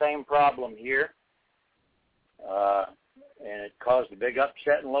exact same problem here, and it caused a big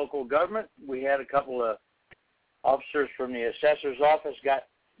upset in local government. We had a couple of officers from the assessor's office got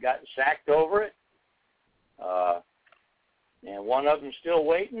sacked over it, and one of them's still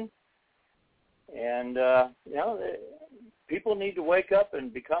waiting. And people need to wake up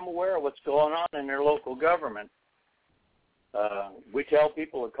and become aware of what's going on in their local government. We tell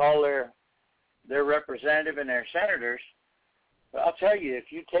people to call their representative and their senators. But I'll tell you,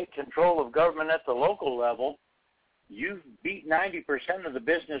 if you take control of government at the local level, you've beat 90% of the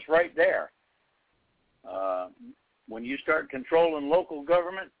business right there. When you start controlling local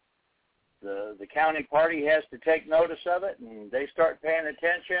government, the county party has to take notice of it, and they start paying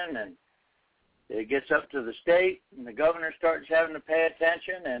attention, and it gets up to the state, and the governor starts having to pay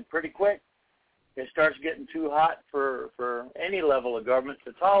attention, and pretty quick it starts getting too hot for any level of government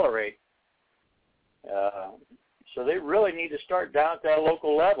to tolerate. So they really need to start down at that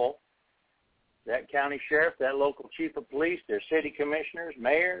local level, that county sheriff, that local chief of police, their city commissioners,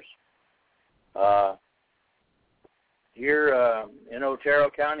 mayors. Here in Otero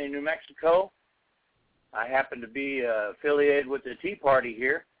County, New Mexico, I happen to be affiliated with the Tea Party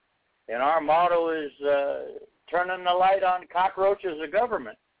here, and our motto is turning the light on cockroaches of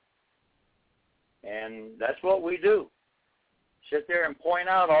government. And that's what we do. Sit there and point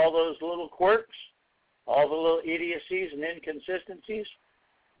out all those little quirks, all the little idiocies and inconsistencies,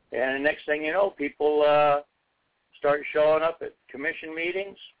 and the next thing you know, people start showing up at commission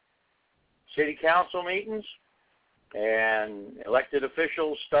meetings, city council meetings, and elected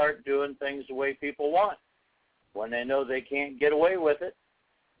officials start doing things the way people want when they know they can't get away with it.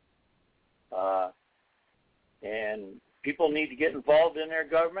 And people need to get involved in their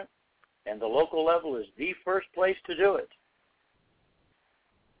government, and the local level is the first place to do it.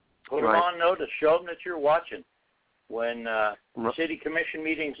 Put them on notice. Show them that you're watching. When city commission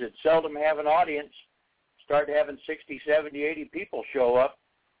meetings that seldom have an audience start having 60, 70, 80 people show up,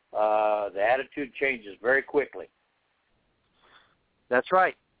 the attitude changes very quickly. That's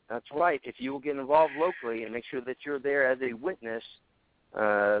right. That's right. If you will get involved locally and make sure that you're there as a witness,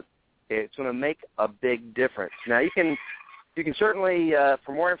 it's going to make a big difference. Now, you can certainly,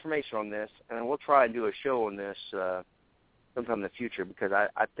 for more information on this, and we'll try and do a show on this sometime in the future, because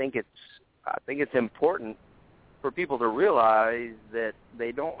I think it's important for people to realize that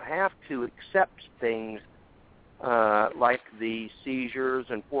they don't have to accept things like the seizures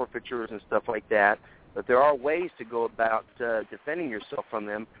and forfeitures and stuff like that, but there are ways to go about defending yourself from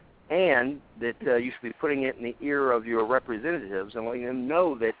them, and that you should be putting it in the ear of your representatives and letting them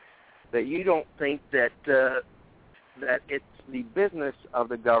know that you don't think that it's the business of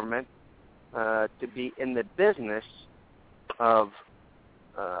the government to be in the business of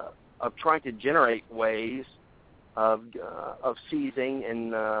trying to generate ways of seizing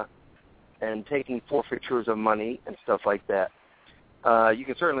and taking forfeitures of money and stuff like that. You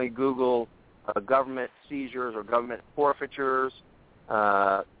can certainly Google government seizures or government forfeitures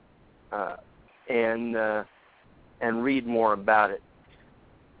and read more about it.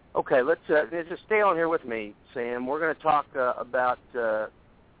 Okay, let's just stay on here with me, Sam. We're going to talk about.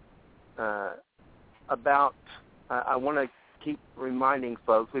 I want to keep reminding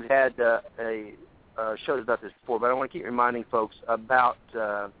folks. We've had a show about this before, but I want to keep reminding folks about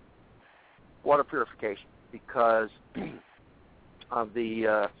water purification, because of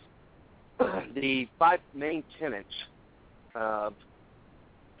the 5 main tenets of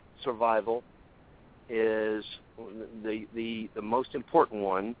survival. Is the most important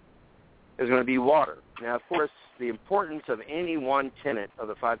one is going to be water. Now, of course, the importance of any one tenet of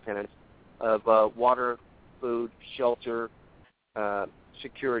the 5 tenets of water, food, shelter,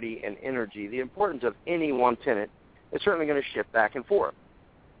 security, and energy, the importance of any one tenet is certainly going to shift back and forth.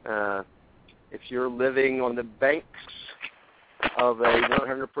 If you're living on the banks of a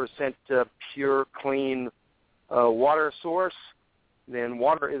 100% pure, clean water source, then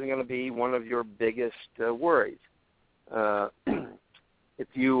water isn't going to be one of your biggest worries. If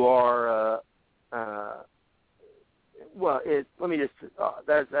you are,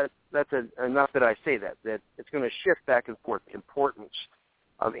 that's enough that I say that it's going to shift back and forth. The importance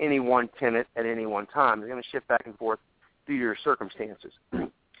of any one tenet at any one time is going to shift back and forth due to your circumstances.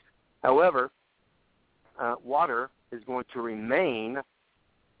 However, water is going to remain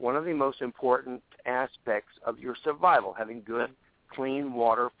one of the most important aspects of your survival. Having good, clean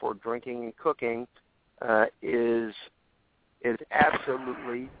water for drinking and cooking is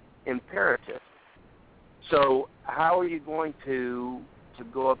absolutely imperative. So how are you going to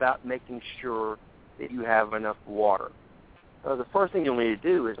go about making sure that you have enough water? The first thing you'll need to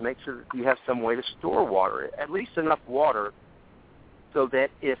do is make sure that you have some way to store water, at least enough water so that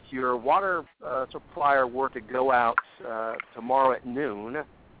if your water supplier were to go out tomorrow at noon,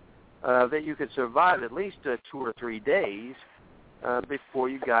 that you could survive at least 2 or 3 days before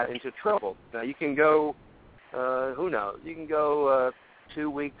you got into trouble. Now, you can go, who knows, you can go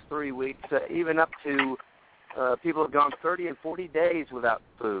 2 weeks, 3 weeks, even up to people have gone 30 and 40 days without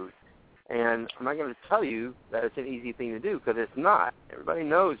food. And I'm not going to tell you that it's an easy thing to do, because it's not. Everybody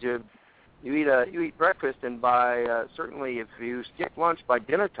knows you eat breakfast, and by certainly if you skip lunch, by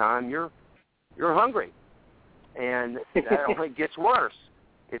dinner time you're hungry, and that only gets worse.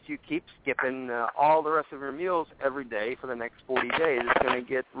 If you keep skipping all the rest of your meals every day for the next 40 days, it's going to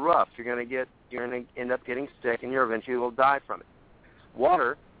get rough. You're going to end up getting sick, and you eventually will die from it.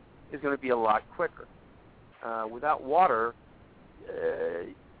 Water is going to be a lot quicker. Without water,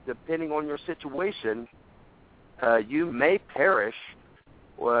 depending on your situation, you may perish.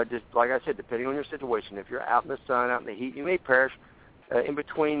 Just like I said, depending on your situation. If you're out in the sun, out in the heat, you may perish in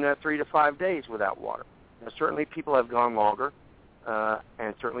between 3 to 5 days without water. Now, certainly people have gone longer,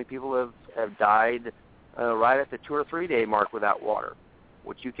 and certainly people have died right at the 2 or 3 day mark without water,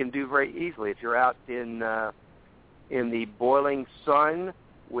 which you can do very easily. If you're out in the boiling sun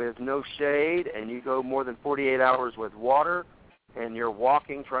with no shade and you go more than 48 hours with water and you're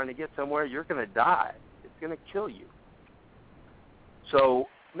walking trying to get somewhere, you're going to die. It's going to kill you. So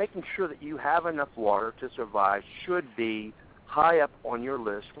making sure that you have enough water to survive should be high up on your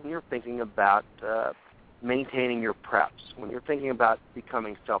list when you're thinking about maintaining your preps, when you're thinking about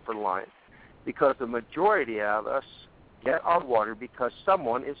becoming self-reliant, because the majority of us get our water because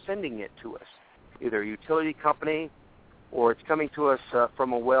someone is sending it to us, either a utility company or it's coming to us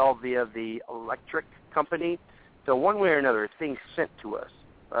from a well via the electric company. So one way or another, it's being sent to us.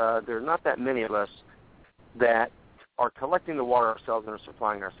 There are not that many of us that are collecting the water ourselves and are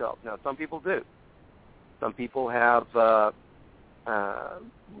supplying ourselves. Now, some people do. Some people have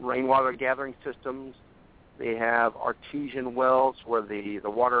rainwater gathering systems. They have artesian wells where the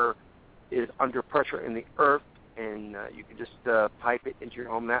water is under pressure in the earth, and you can just pipe it into your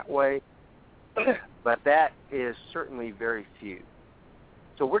home that way. But that is certainly very few.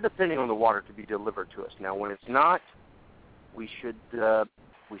 So we're depending on the water to be delivered to us. Now, when it's not, we should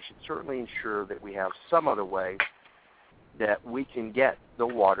certainly ensure that we have some other way that we can get the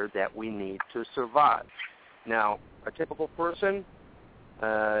water that we need to survive. Now, a typical person,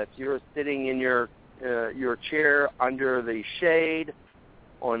 if you're sitting in your chair under the shade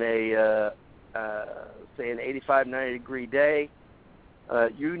on a say an 85, 90 degree day,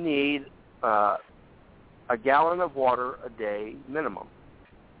 you need a gallon of water a day minimum,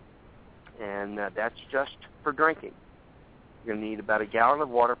 and that's just for drinking. You're going to need about a gallon of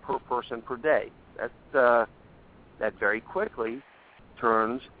water per person per day. That very quickly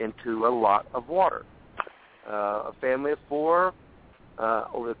turns into a lot of water. A family of 4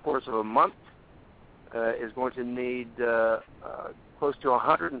 over the course of a month is going to need close to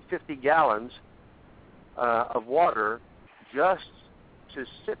 150 gallons of water just to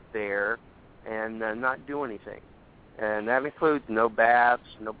sit there and not do anything. And that includes no baths,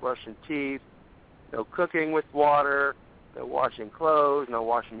 no brushing teeth, no cooking with water, no washing clothes, no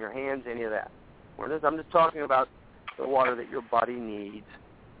washing your hands, any of that. I'm just talking about the water that your body needs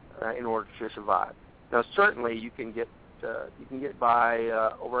in order to survive. Now, certainly you can get by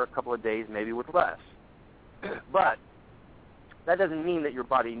over a couple of days, maybe with less. But that doesn't mean that your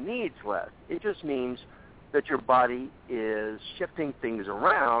body needs less. It just means that your body is shifting things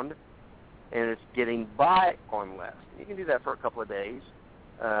around and it's getting by on less. You can do that for a couple of days,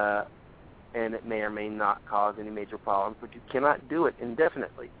 and it may or may not cause any major problems, but you cannot do it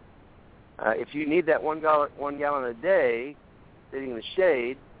indefinitely. If you need that 1 gallon a day sitting in the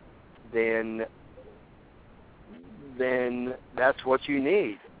shade, then that's what you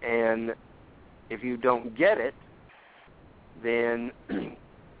need. And if you don't get it, then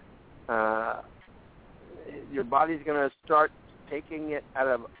your body's going to start taking it out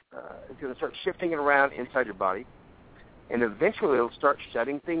of, it's going to start shifting it around inside your body, and eventually it'll start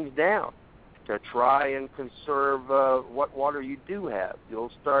shutting things down to try and conserve what water you do have.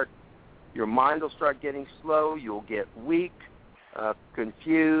 Your mind will start getting slow, you'll get weak,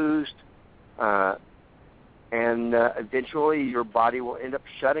 confused, and eventually your body will end up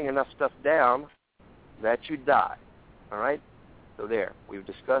shutting enough stuff down that you die, all right? So there, we've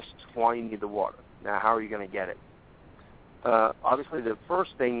discussed why you need the water. Now, how are you going to get it? Obviously, the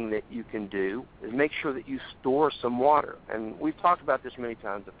first thing that you can do is make sure that you store some water. And we've talked about this many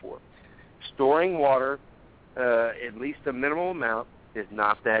times before. Storing water, at least a minimal amount, is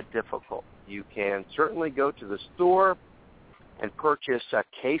not that difficult. You can certainly go to the store and purchase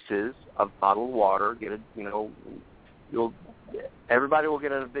cases of bottled water. Get it, everybody will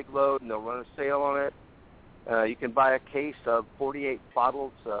get a big load, and they'll run a sale on it. You can buy a case of 48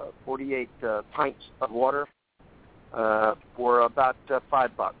 bottles, 48 pints of water for about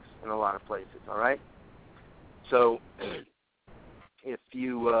 $5 in a lot of places. All right. So if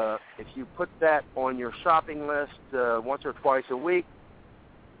you put that on your shopping list once or twice a week,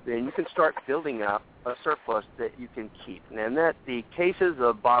 then you can start building up a surplus that you can keep. And that the cases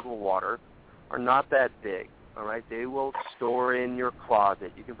of bottled water are not that big. All right. They will store in your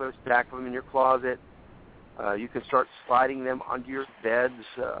closet. You can put a stack of them in your closet. You can start sliding them under your beds.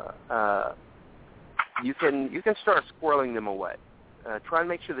 You can start squirreling them away. Try and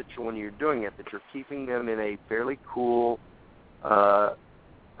make sure that when you're doing it, that you're keeping them in a fairly cool, out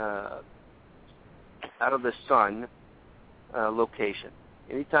of the sun location.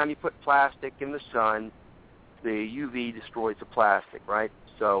 Anytime you put plastic in the sun, the UV destroys the plastic, right?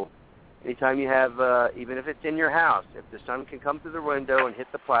 So anytime you have, even if it's in your house, if the sun can come through the window and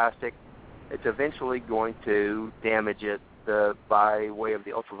hit the plastic, it's eventually going to damage it by way of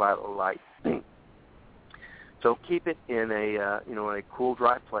the ultraviolet light. So keep it in a in a cool,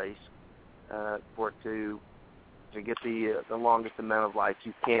 dry place for it to get the longest amount of life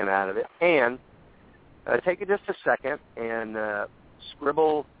you can out of it. And take it just a second and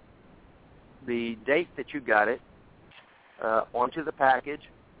scribble the date that you got it onto the package.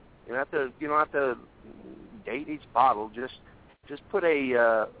 You don't have to date each bottle. Just put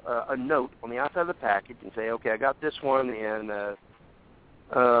a note on the outside of the package and say, okay, I got this one in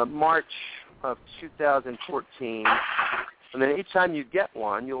March of 2014, and then each time you get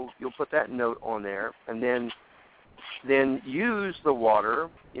one, you'll put that note on there, and then use the water.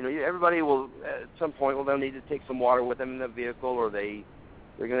 Everybody will at some point they'll need to take some water with them in the vehicle, or they're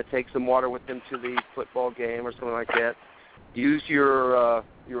going to take some water with them to the football game or something like that. Use your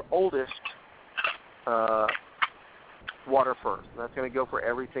oldest water first. And that's going to go for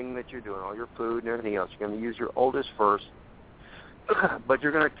everything that you're doing, all your food and everything else. You're going to use your oldest first, but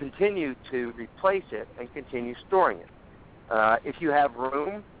you're going to continue to replace it and continue storing it. If you have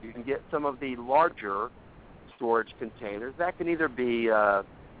room, you can get some of the larger storage containers. That can either be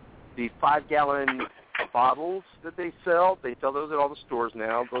the 5-gallon bottles that they sell. They sell those at all the stores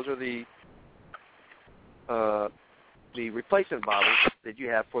now. Those are the replacement bottles that you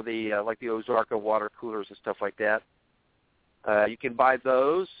have for the like the Ozarka water coolers and stuff like that. You can buy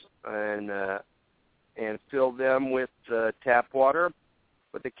those and fill them with tap water,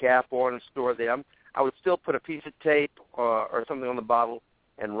 put the cap on and store them. I would still put a piece of tape or something on the bottle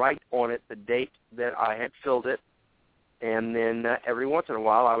and write on it the date that I had filled it. And then every once in a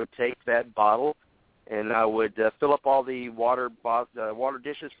while I would take that bottle and I would fill up all the water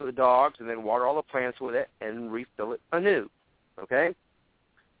dishes for the dogs and then water all the plants with it and refill it anew, okay?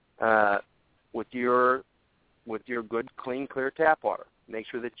 With your good, clean, clear tap water. Make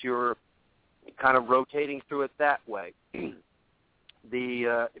sure that you're kind of rotating through it that way. If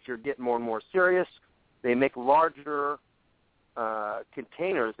you're getting more and more serious, they make larger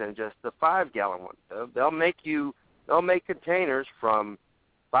containers than just the 5-gallon ones. They'll make containers from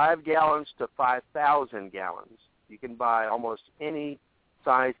 5 gallons to 5,000 gallons. You can buy almost any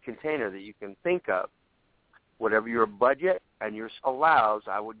size container that you can think of. Whatever your budget and your allows,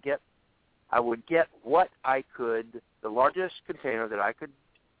 I would get what I could, the largest container that I could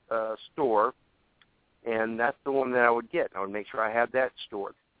store, and that's the one that I would get. I would make sure I had that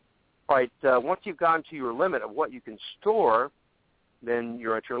stored. All right, once you've gone to your limit of what you can store, then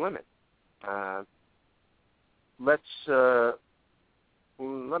you're at your limit.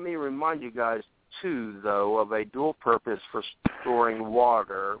 Let me remind you guys, too, though, of a dual purpose for storing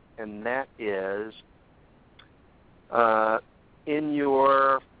water, and that is in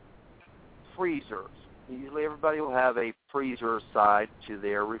your freezers. Usually everybody will have a freezer side to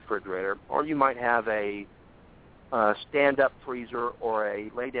their refrigerator, or you might have a stand-up freezer or a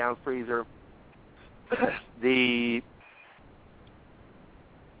lay-down freezer. The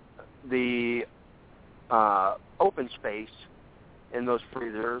open space in those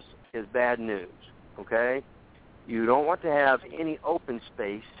freezers is bad news, okay? You don't want to have any open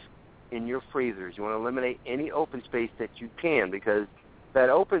space in your freezers. You want to eliminate any open space that you can, because that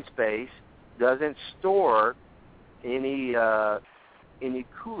open space doesn't store any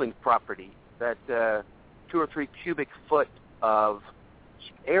cooling property. That 2 or 3 cubic foot of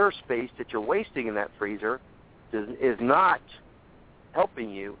airspace that you're wasting in that freezer is not helping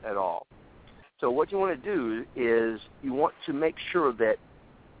you at all. So what you want to do is you want to make sure that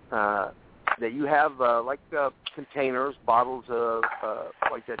that you have containers, bottles of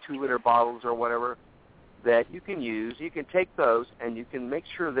like the 2-liter bottles or whatever that you can use. You can take those and you can make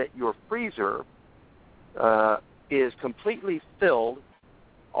sure that your freezer is completely filled.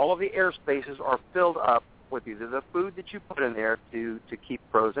 All of the air spaces are filled up with either the food that you put in there to keep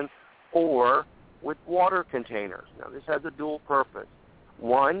frozen or with water containers. Now, this has a dual purpose.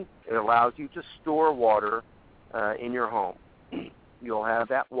 One, it allows you to store water in your home. You'll have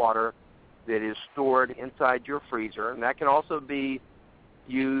that water that is stored inside your freezer, and that can also be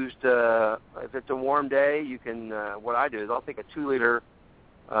used if it's a warm day. You can. What I do is I'll take a 2-liter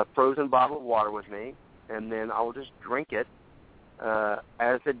frozen bottle of water with me, and then I'll just drink it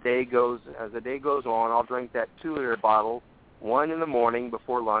as the day goes on. I'll drink that 2-liter bottle, one in the morning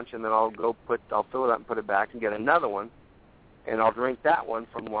before lunch, and then I'll fill it up and put it back and get another one, and I'll drink that one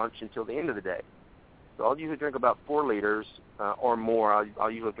from lunch until the end of the day. So I'll usually drink about 4 liters or more. I'll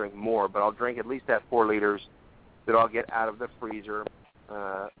usually drink more, but I'll drink at least that 4 liters that I'll get out of the freezer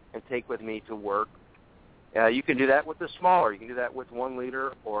and take with me to work. You can do that with the smaller. You can do that with 1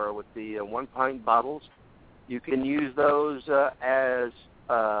 liter or with the 1-pint bottles. You can use those as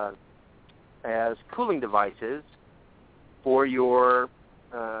cooling devices for your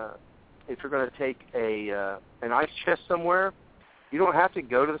if you're going to take an ice chest somewhere. You don't have to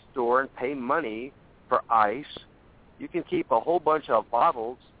go to the store and pay money for ice. You can keep a whole bunch of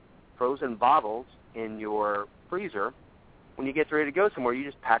bottles, frozen bottles, in your freezer. When you get ready to go somewhere, you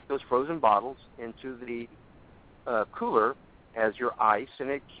just pack those frozen bottles into the cooler as your ice,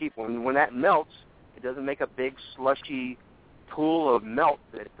 and when that melts, it doesn't make a big slushy pool of melt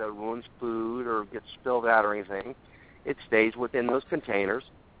that ruins food or gets spilled out or anything. It stays within those containers.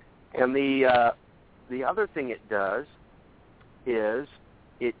 And the other thing it does is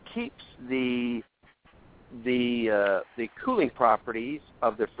it keeps the cooling properties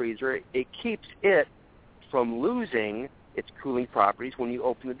of the freezer. It keeps it from losing its cooling properties when you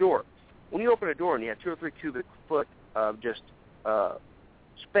open the door. When you open a door and you have 2 or 3 cubic foot of just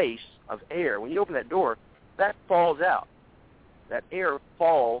space of air, when you open that door, that falls out. That air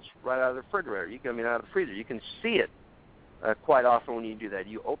falls right out of the refrigerator. Out of the freezer. You can see it quite often when you do that.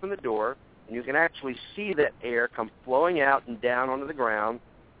 You open the door, and you can actually see that air come flowing out and down onto the ground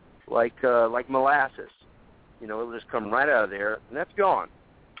like molasses. It'll just come right out of there, and that's gone.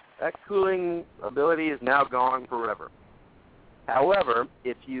 That cooling ability is now gone forever. However,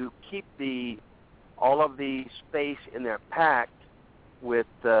 if you keep all of the space in there packed with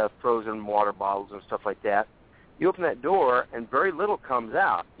frozen water bottles and stuff like that, you open that door and very little comes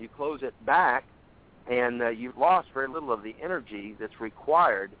out. You close it back, and you've lost very little of the energy that's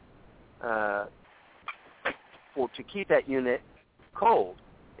required to keep that unit cold.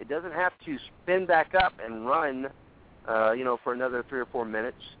 It doesn't have to spin back up and run, for another 3 or 4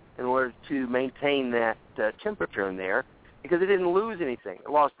 minutes in order to maintain that temperature in there, because it didn't lose anything. It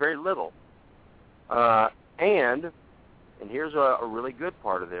lost very little. And here's a really good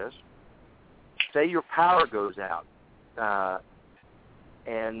part of this. Say your power goes out,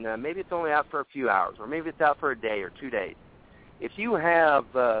 and maybe it's only out for a few hours, or maybe it's out for a day or 2 days. If you have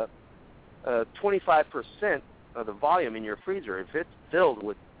 25% of the volume in your freezer, if it's filled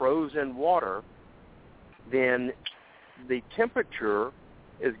with frozen water, then the temperature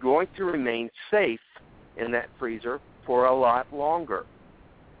is going to remain safe in that freezer for a lot longer.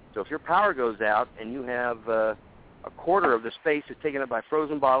 So if your power goes out and you have a quarter of the space is taken up by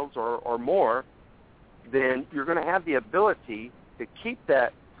frozen bottles or more, then you're going to have the ability to keep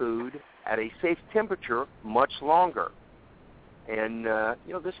that food at a safe temperature much longer. And,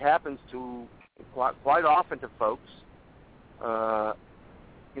 this happens to quite often to folks,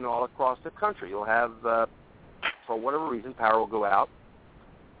 all across the country. You'll have, for whatever reason, power will go out.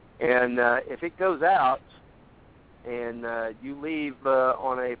 And if it goes out and you leave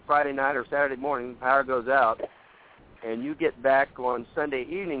on a Friday night or Saturday morning, power goes out, and you get back on Sunday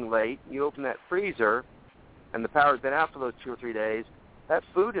evening late, you open that freezer, and the power's been out for those 2 or 3 days, that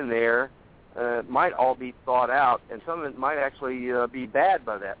food in there might all be thawed out, and some of it might actually be bad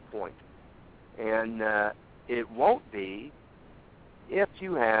by that point. And it won't be if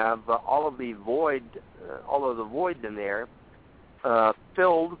you have all of the voids in there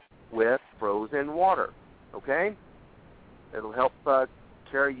filled with frozen water. Okay, it'll help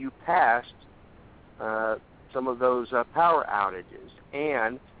carry you past some of those power outages,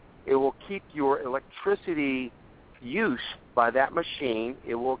 and it will keep your electricity use by that machine.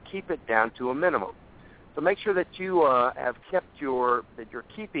 It will keep it down to a minimum. So make sure that you have kept you're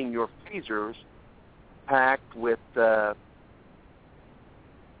keeping your freezers packed with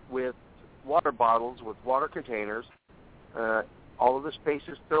water bottles, with water containers. All of the space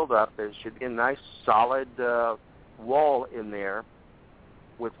is filled up. There should be a nice solid wall in there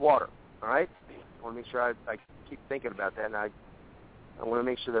with water. All right? I want to make sure I keep thinking about that, and I want to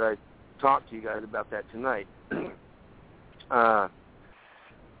make sure that I talk to you guys about that tonight. I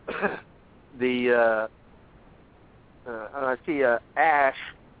see Ash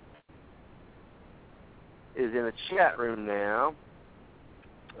is in the chat room now.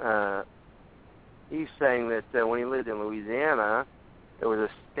 He's saying that when he lived in Louisiana, it was a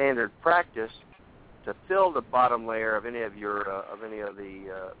standard practice to fill the bottom layer of any of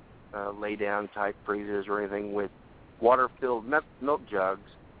the lay-down type freezers or anything with water-filled milk jugs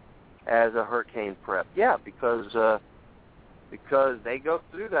as a hurricane prep. Yeah, because they go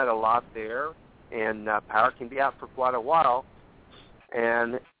through that a lot there, and power can be out for quite a while,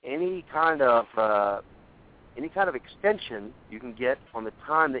 and any kind of extension you can get on the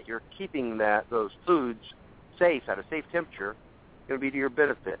time that you're keeping those foods safe at a safe temperature is going to be to your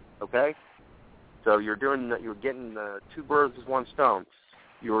benefit. Okay, so you're getting two birds with one stone.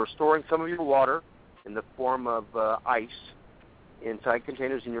 You're storing some of your water in the form of ice inside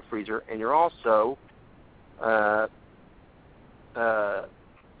containers in your freezer, and you're also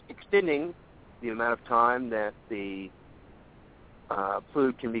extending the amount of time that the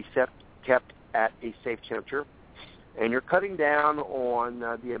food can be kept at a safe temperature, and you're cutting down on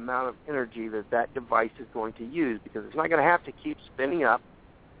the amount of energy that device is going to use, because it's not going to have to keep spinning up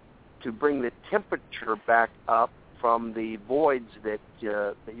to bring the temperature back up from the voids that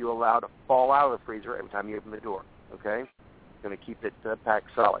you allow to fall out of the freezer every time you open the door. Okay, it's going to keep it packed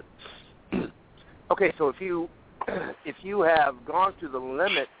solid. Okay, so if you have gone to the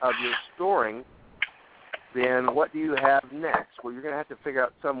limit of your storing, then what do you have next? Well, you're going to have to figure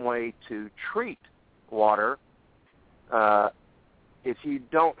out some way to treat water if you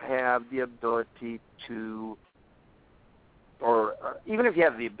don't have the ability to, or even if you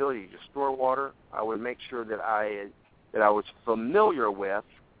have the ability to store water, I would make sure that I was familiar with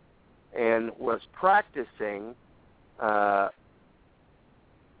and was practicing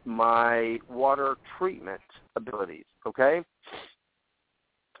my water treatment abilities, okay?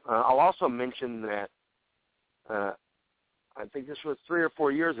 I'll also mention that I think this was 3 or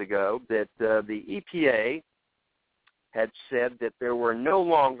 4 years ago that the EPA had said that there was no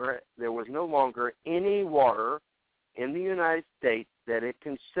longer any water in the United States that it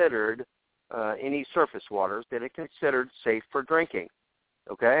considered any surface waters that it considered safe for drinking.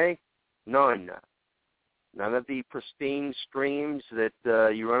 Okay? None of the pristine streams that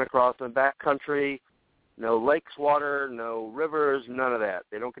you run across in the backcountry, no lakes water, no rivers, none of that.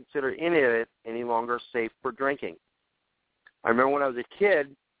 They don't consider any of it any longer safe for drinking. I remember when I was a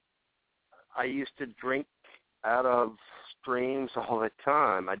kid, I used to drink out of streams all the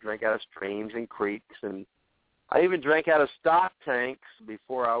time. I drank out of streams and creeks, and I even drank out of stock tanks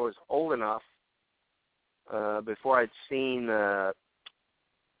before I was old enough, before I'd seen, I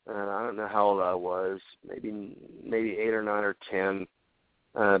don't know how old I was, maybe 8 or 9 or 10.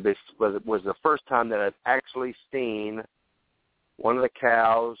 This was the first time that I'd actually seen one of the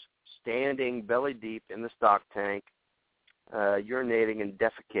cows standing belly deep in the stock tank, urinating and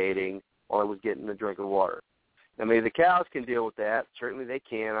defecating while I was getting a drink of water. Now, maybe the cows can deal with that. Certainly they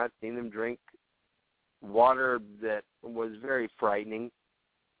can. I've seen them drink water that was very frightening.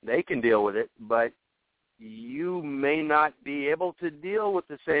 They can deal with it, but you may not be able to deal with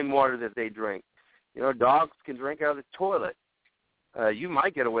the same water that they drink. You know, dogs can drink out of the toilet. You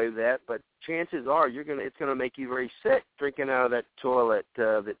might get away with that, but chances are it's going to make you very sick drinking out of that toilet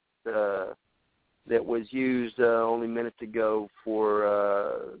that was used only minutes ago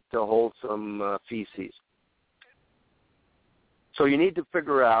to hold some feces. So you need to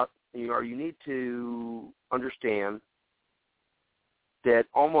figure out, or you need to understand that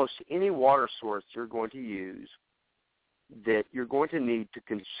almost any water source you're going to use, that you're going to need to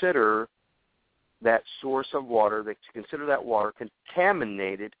consider that source of water, that you consider that water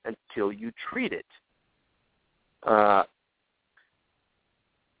contaminated until you treat it.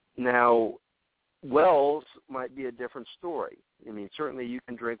 Now, wells might be a different story. I mean, certainly you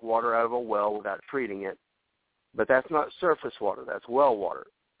can drink water out of a well without treating it, but that's not surface water. That's well water.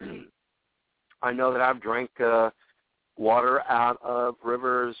 I know that I've drank water out of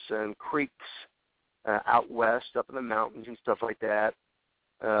rivers and creeks out west, up in the mountains and stuff like that.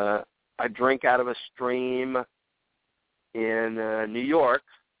 I drank out of a stream in New York.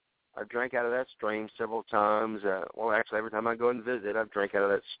 I've drank out of that stream several times. Well, actually, every time I go and visit, I've drank out of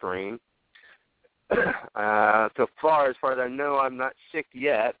that stream. So far as I know, I'm not sick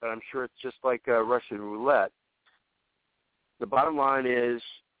yet, but I'm sure it's just like Russian roulette. The bottom line is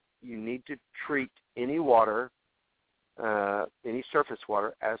you need to treat any water, any surface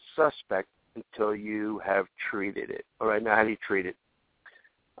water, as suspect until you have treated it. All right, now how do you treat it?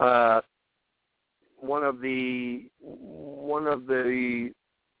 One of the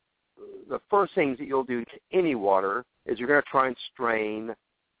first things that you'll do to any water is you're going to try and strain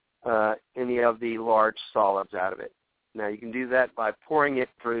any of the large solids out of it. Now, you can do that by pouring it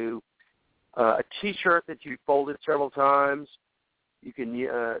through a T-shirt that you folded several times. You can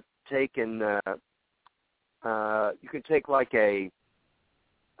take like a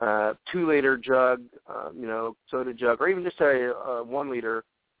 2-liter jug, soda jug, or even just a 1-liter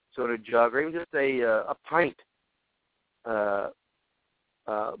soda jug, or even just a pint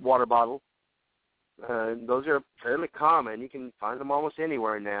water bottle. Those are fairly common. You can find them almost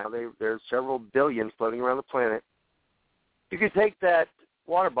anywhere now. There's several billion floating around the planet. You can take that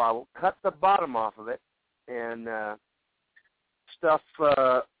water bottle, cut the bottom off of it, and stuff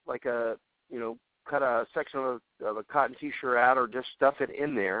cut a section of a cotton T-shirt out, or just stuff it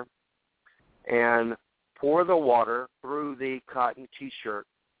in there, and pour the water through the cotton T-shirt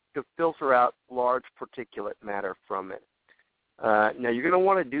to filter out large particulate matter from it. Now, you're going to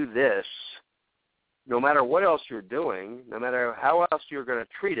want to do this no matter what else you're doing, no matter how else you're going to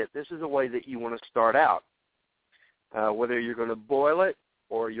treat it. This is the way that you want to start out. Whether you're going to boil it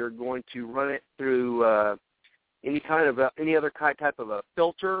or you're going to run it through any other type of a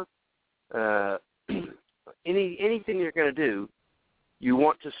filter, anything you're going to do, you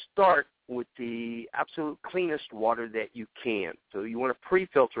want to start with the absolute cleanest water that you can. So you want to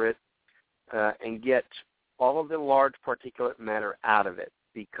pre-filter it and get all of the large particulate matter out of it,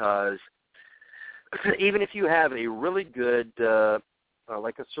 because even if you have a really good,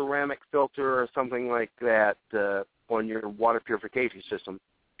 like a ceramic filter or something like that on your water purification system,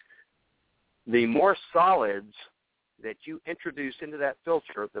 the more solids that you introduce into that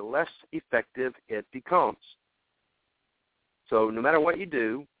filter, the less effective it becomes. So no matter what you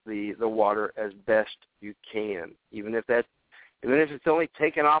do, the water as best you can, even if it's only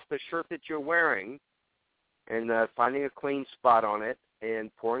taking off the shirt that you're wearing and finding a clean spot on it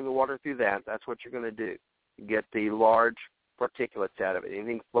and pouring the water through that, that's what you're going to do. Get the large particulates out of it,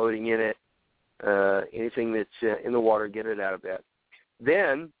 anything floating in it, anything that's in the water, get it out of that.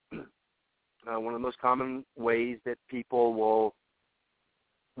 Then, one of the most common ways that people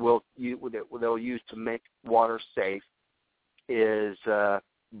they'll use to make water safe is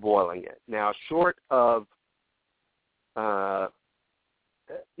boiling it. Now, short of a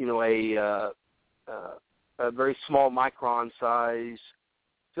very small micron size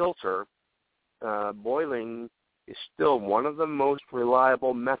filter, boiling is still one of the most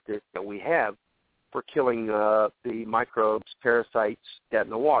reliable methods that we have for killing the microbes, parasites that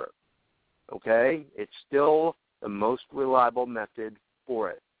in the water. Okay? It's still the most reliable method for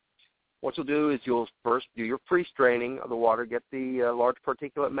it. What you'll do is you'll first do your pre-straining of the water, get the large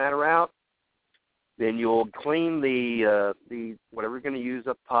particulate matter out. Then you'll clean the whatever you're going to use,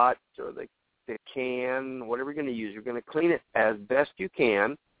 a pot or the can, whatever you're going to use. You're going to clean it as best you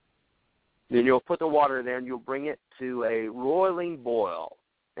can. Then you'll put the water in there and you'll bring it to a roiling boil.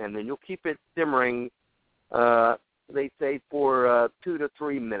 And then you'll keep it simmering, they say, for 2 to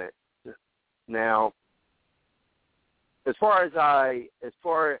 3 minutes. Now, as far as I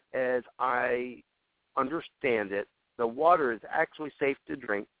understand it, the water is actually safe to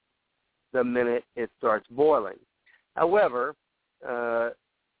drink the minute it starts boiling. However,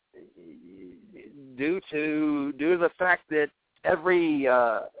 due to the fact that every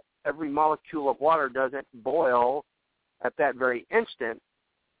molecule of water doesn't boil at that very instant,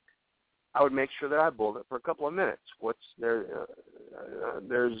 I would make sure that I boiled it for a couple of minutes.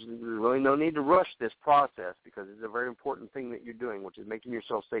 There's really no need to rush this process, because it's a very important thing that you're doing, which is making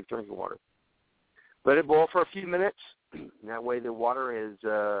yourself safe drinking water. Let it boil for a few minutes. That way the water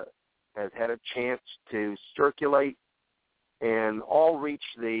has had a chance to circulate and all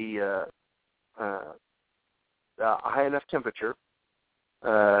reach the high enough temperature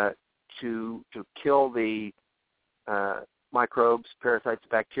to kill the microbes, parasites,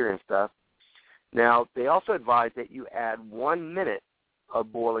 bacteria, and stuff. Now, they also advise that you add 1 minute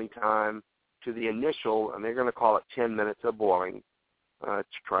of boiling time to the initial, and they're going to call it 10 minutes of boiling to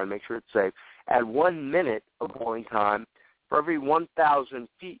try and make sure it's safe. Add 1 minute of boiling time for every 1,000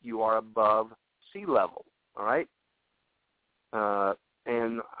 feet you are above sea level, all right?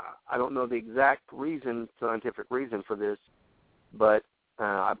 And I don't know the exact scientific reason for this, but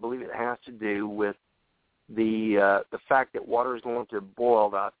I believe it has to do with the fact that water is going to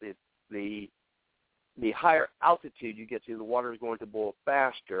boil out the the higher altitude you get to, the water is going to boil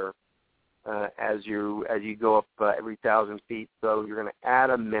faster as you go up every 1,000 feet. So you're going to add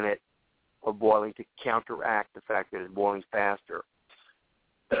a minute of boiling to counteract the fact that it's boiling faster.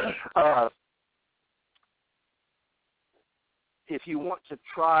 If you want to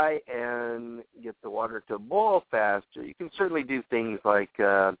try and get the water to boil faster, you can certainly do things like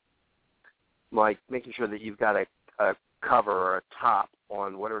making sure that you've got a cover or a top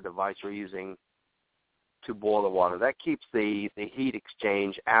on whatever device you're using to boil the water. That keeps the heat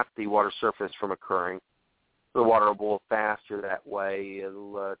exchange at the water surface from occurring. The water will boil faster that way.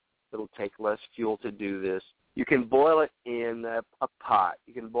 It'll take less fuel to do this. You can boil it in a pot.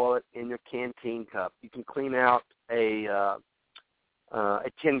 You can boil it in your canteen cup. You can clean out a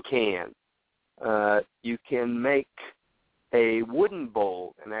tin can. You can make a wooden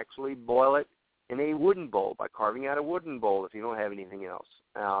bowl and actually boil it in a wooden bowl by carving out a wooden bowl if you don't have anything else.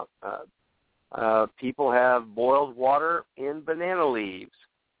 People have boiled water in banana leaves.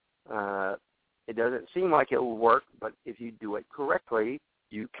 It doesn't seem like it will work, but if you do it correctly,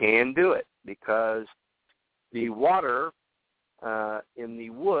 you can do it because the water in the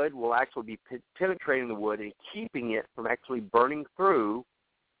wood will actually be penetrating the wood and keeping it from actually burning through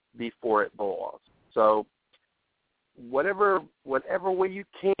before it boils. So whatever way you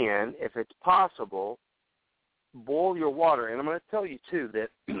can, if it's possible, boil your water. And I'm going to tell you, too, that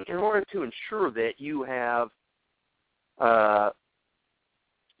in order to ensure that you have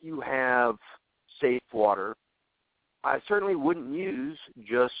safe water, I certainly wouldn't use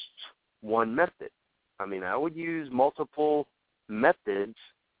just one method. I mean, I would use multiple methods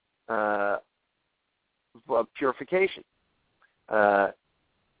of purification.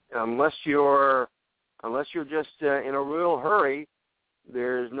 Unless you're just in a real hurry,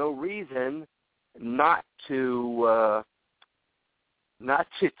 there's no reason not to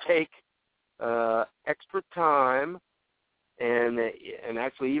take extra time and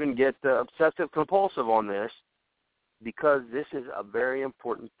actually even get obsessive compulsive on this, because this is a very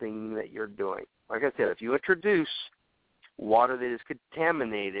important thing that you're doing. Like I said, if you introduce water that is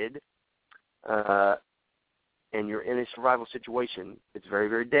contaminated and you're in a survival situation, it's very,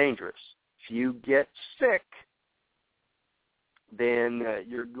 very dangerous. If you get sick, then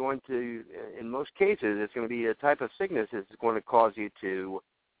you're going to, in most cases, it's going to be a type of sickness that's going to cause you to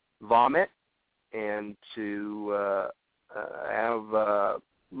vomit and to have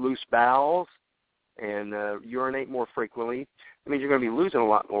loose bowels and urinate more frequently. It means you're going to be losing a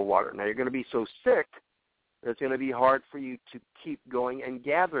lot more water. Now, you're going to be so sick that it's going to be hard for you to keep going and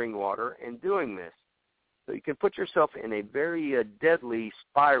gathering water and doing this. So you can put yourself in a very deadly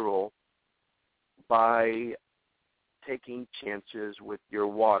spiral by taking chances with your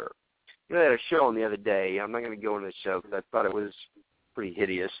water. You know, they had a show on the other day. I'm not going to go into the show because I thought it was pretty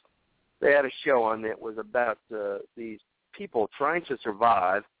hideous. They had a show on that was about these people trying to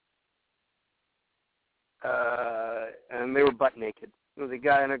survive, and they were butt naked. It was a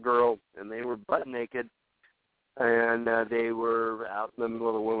guy and a girl, and they were butt naked, and they were out in the middle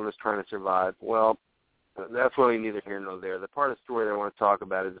of the wilderness trying to survive. Well, that's really neither here nor there. The part of the story that I want to talk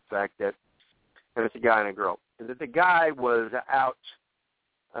about is the fact that, and it's a guy and a girl, is that the guy was out,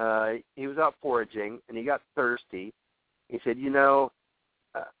 he was out foraging, and he got thirsty. He said, you know,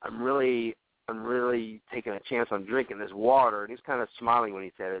 I'm really taking a chance on drinking this water. And he was kind of smiling when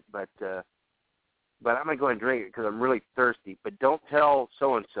he said it, but I'm going to go ahead and drink it because I'm really thirsty. But don't tell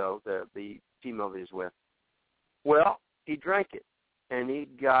so-and-so, the female that he's with. Well, he drank it, and he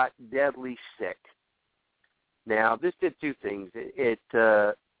got deadly sick. Now, this did two things.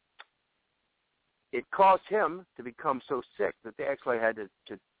 It caused him to become so sick that they actually had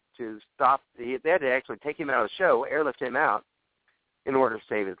to stop. They had to actually take him out of the show, airlift him out in order to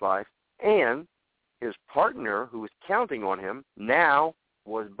save his life. And his partner, who was counting on him, now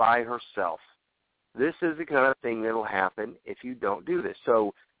was by herself. This is the kind of thing that will happen if you don't do this.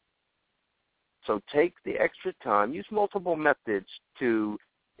 So take the extra time. Use multiple methods to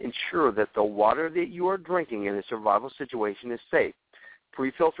ensure that the water that you are drinking in a survival situation is safe.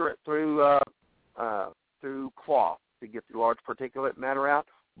 Pre-filter it through cloth to get the large particulate matter out.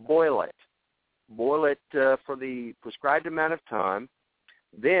 Boil it. Boil it for the prescribed amount of time.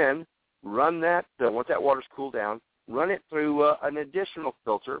 Then run that, once that water's cooled down, run it through an additional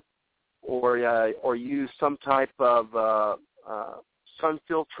filter or use some type of sun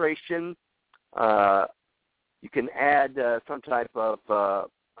filtration. You can add some type of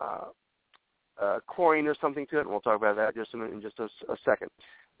chlorine or something to it, and we'll talk about that in just a second.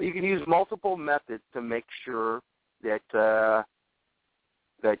 But you can use multiple methods to make sure that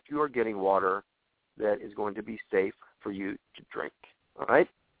you are getting water that is going to be safe for you to drink. All right?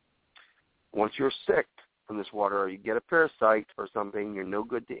 Once you're sick from this water or you get a parasite or something, you're no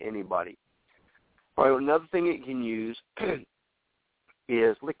good to anybody. All right, another thing you can use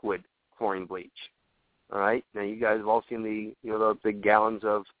is liquid chlorine bleach. All right, now you guys have all seen the big gallons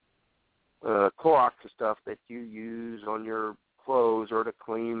of Clorox and stuff that you use on your clothes or to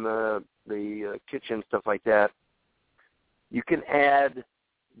clean the kitchen, stuff like that. You can add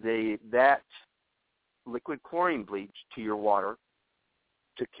that liquid chlorine bleach to your water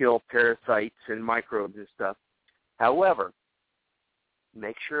to kill parasites and microbes and stuff. However,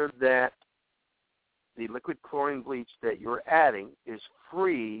 make sure that the liquid chlorine bleach that you're adding is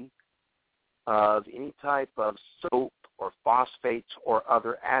free of any type of soap or phosphates or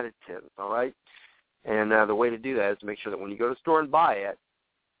other additives, all right? And the way to do that is to make sure that when you go to the store and buy it,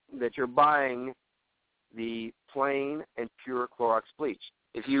 that you're buying the plain and pure Clorox bleach.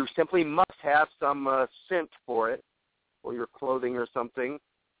 If you simply must have some scent for it, or your clothing or something,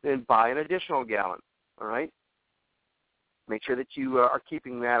 then buy an additional gallon, all right? Make sure that you are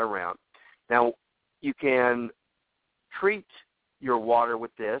keeping that around. Now, you can treat your water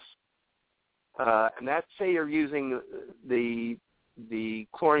with this, and that's, say you're using the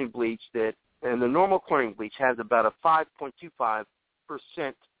chlorine bleach and the normal chlorine bleach has about a 5.25%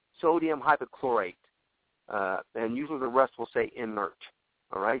 sodium hypochlorite, and usually the rest will say inert,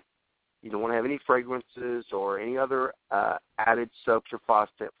 all right? You don't want to have any fragrances or any other added soaps or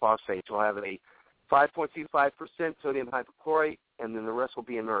phosphates. You'll have a 5.25% sodium hypochlorite, and then the rest will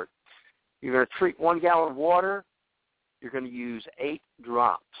be inert. You're going to treat 1 gallon of water. You're going to use 8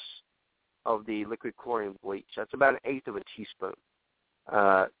 drops of the liquid chlorine bleach. That's about 1/8 of a teaspoon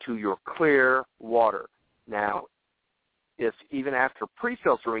to your clear water. Now, if even after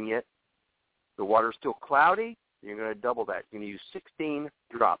pre-filtering it, the water is still cloudy, you're going to double that. You're going to use 16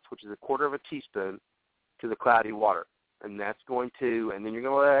 drops, which is 1/4 of a teaspoon, to the cloudy water. And that's going to, and then you're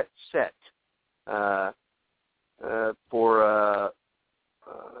going to let it set for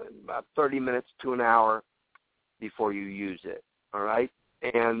about 30 minutes to an hour before you use it, all right?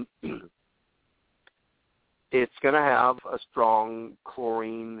 And it's going to have a strong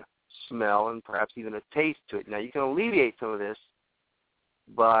chlorine smell and perhaps even a taste to it. Now, you can alleviate some of this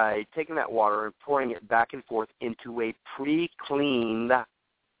by taking that water and pouring it back and forth into a pre-cleaned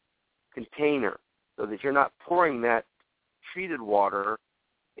container so that you're not pouring that treated water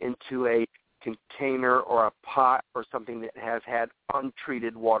into a container or a pot or something that has had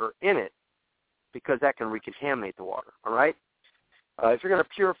untreated water in it, because that can recontaminate the water, all right? If you're going to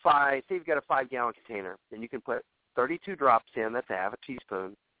purify, say you've got a 5-gallon container, then you can put 32 drops in, that's 1/2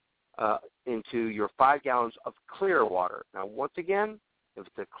 teaspoon, into your 5 gallons of clear water. Now, once again, if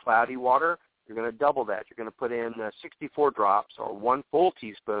it's a cloudy water, you're going to double that. You're going to put in 64 drops or 1 full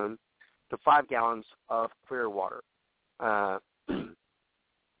teaspoon to 5 gallons of clear water.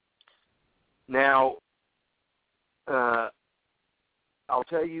 Now, I'll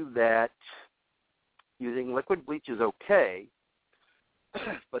tell you that using liquid bleach is okay,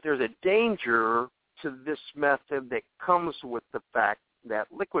 but there's a danger to this method that comes with the fact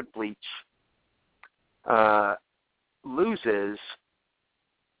that liquid bleach loses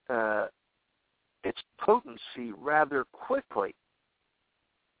its potency rather quickly.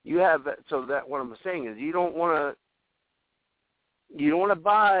 You have, so that what I'm saying is you don't want to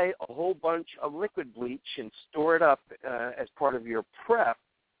buy a whole bunch of liquid bleach and store it up as part of your prep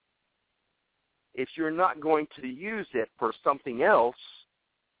if you're not going to use it for something else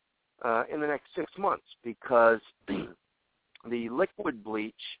in the next 6 months, because the liquid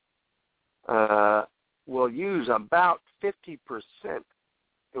bleach will use about 50%.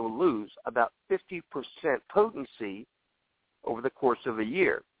 It will lose about 50% potency over the course of a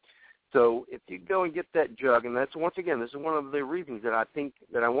year. So if you go and get that jug, and that's, once again, this is one of the reasons that I think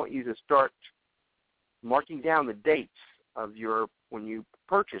that I want you to start marking down the dates of when you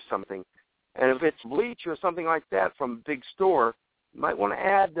purchase something. And if it's bleach or something like that from a big store, you might want to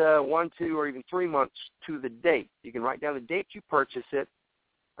add 1, 2, or even 3 months to the date. You can write down the date you purchase it,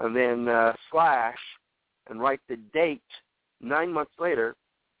 and then slash, and write the date 9 months later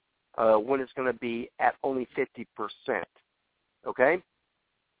when it's going to be at only 50%, okay?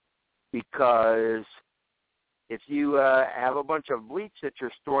 Because if you have a bunch of bleach that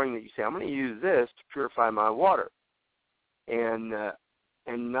you're storing that you say, I'm going to use this to purify my water, and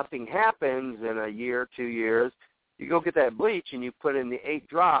nothing happens in a year, 2 years, you go get that bleach and you put in the 8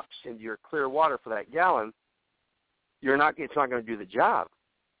 drops into your clear water for that gallon, it's not going to do the job.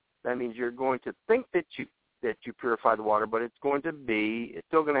 That means you're going to think that you purify the water, but it's still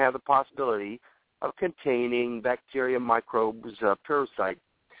going to have the possibility of containing bacteria, microbes, parasites.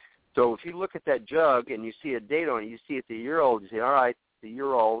 So if you look at that jug and you see a date on it, you see it's a year old, you say, all right, it's a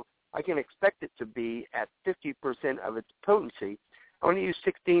year old, I can expect it to be at 50% of its potency. I want to use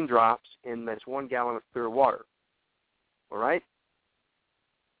 16 drops in this 1 gallon of clear water. All right?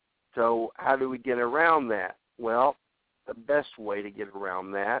 So how do we get around that? Well, the best way to get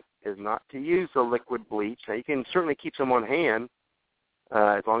around that is not to use the liquid bleach. Now, you can certainly keep some on hand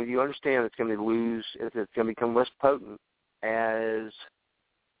as long as you understand it's going to become less potent as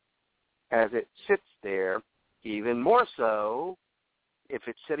it sits there. Even more so if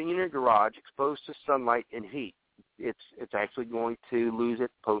it's sitting in your garage exposed to sunlight and heat. It's actually going to lose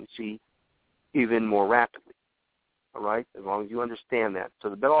its potency even more rapidly. All right, as long as you understand that. So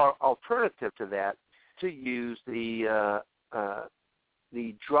the better alternative to that to use the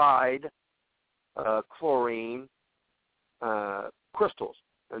dried chlorine crystals,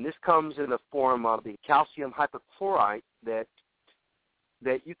 and this comes in the form of the calcium hypochlorite that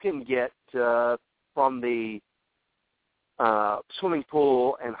you can get from the swimming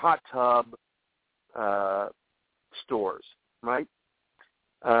pool and hot tub stores, right?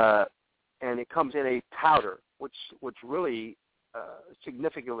 And it comes in a powder, which really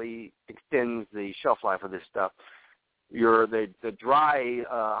significantly extends the shelf life of this stuff. The dry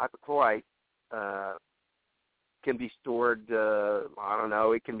hypochlorite can be stored. I don't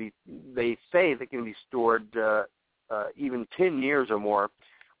know. It can be. They say that can be stored even 10 years or more,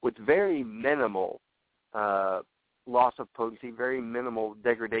 with very minimal loss of potency, very minimal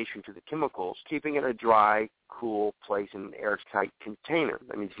degradation to the chemicals, keeping it in a dry, cool place in an airtight container.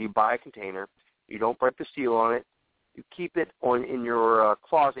 That means if you buy a container, you don't break the seal on it. You keep it in your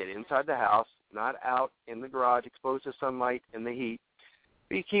closet inside the house, not out in the garage exposed to sunlight and the heat.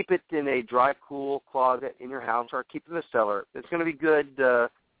 But you keep it in a dry, cool closet in your house, or keep it in the cellar. It's going to be good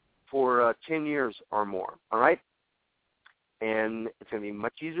for 10 years or more, all right? And it's going to be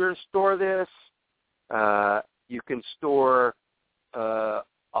much easier to store this. You can store a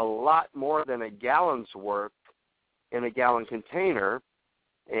lot more than a gallon's worth in a gallon container,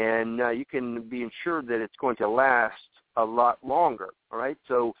 and you can be ensured that it's going to last a lot longer, all right?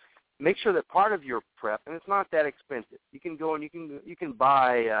 So make sure that part of your prep, and it's not that expensive, you can go and you can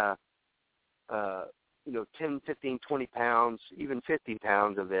buy 10, 15, 20 pounds, even 50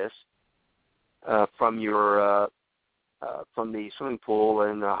 pounds of this from the swimming pool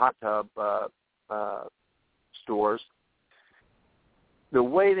and hot tub stores. The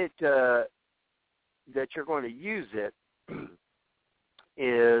way that you're going to use it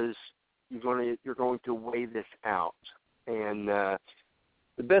is you're going to weigh this out, and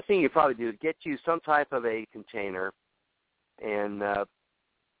the best thing you probably do is get you some type of a container, and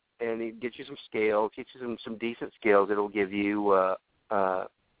get you some scales, get you some decent scales that'll give you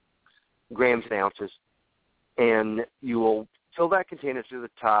grams and ounces, and you will fill that container to the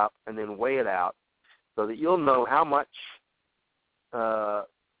top and then weigh it out so that you'll know how much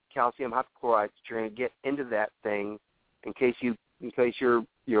calcium hypochlorite you're going to get into that thing in case your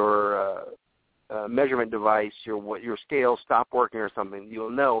measurement device, your scale stop working or something. You'll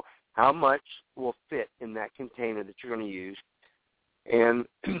know how much will fit in that container that you're going to use. And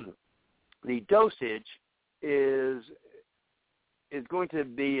the dosage is going to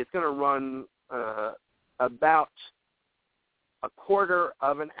run about a quarter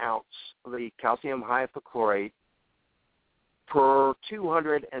of an ounce of the calcium hypochlorite per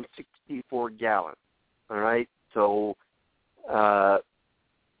 264 gallons. All right, so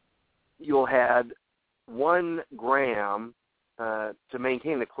you'll add 1 gram to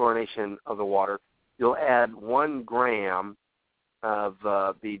maintain the chlorination of the water. You'll add 1 gram of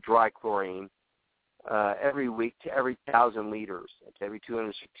the dry chlorine every week to every 1,000 liters. That's every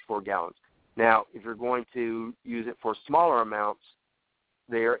 264 gallons. Now, if you're going to use it for smaller amounts,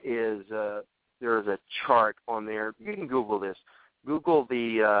 there is a chart on there. You can Google this. Google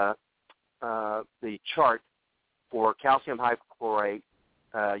the chart for calcium hypochlorite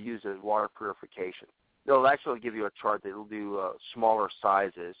used as water purification. They'll actually give you a chart that will do smaller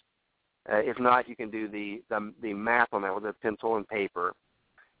sizes. If not, you can do the math on that with a pencil and paper.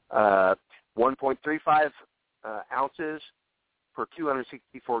 1.35 ounces per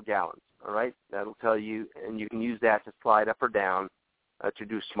 264 gallons. All right, that'll tell you, and you can use that to slide up or down to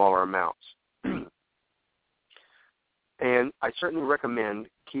do smaller amounts. And I certainly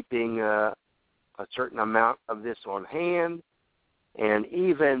recommend keeping a certain amount of this on hand, and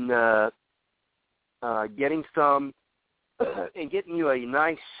even getting some and getting you a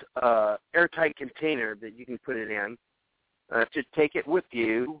nice airtight container that you can put it in to take it with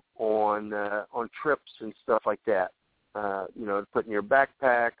you on trips and stuff like that. To put in your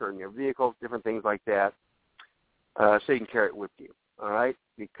backpack or in your vehicle, different things like that, so you can carry it with you, all right?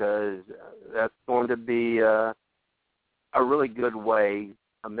 Because that's going to be a really good way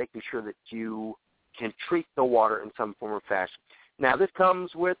making sure that you can treat the water in some form or fashion. Now, this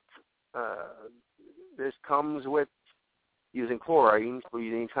comes with using chlorine, or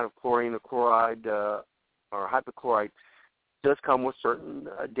using any kind of chlorine or chloride or hypochlorite. Does come with certain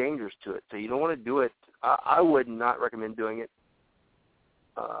dangers to it. So you don't want to do it. I would not recommend doing it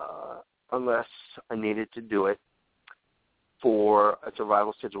unless I needed to do it for a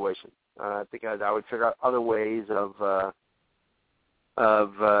survival situation. I think I would figure out other ways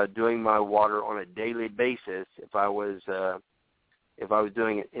of doing my water on a daily basis if I was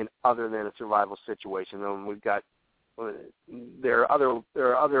doing it in other than a survival situation. And we've got there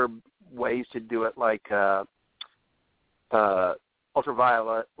are other ways to do it, like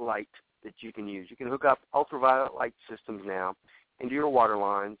ultraviolet light that you can use. You can hook up ultraviolet light systems now into your water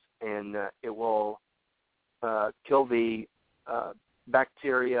lines, and it will kill the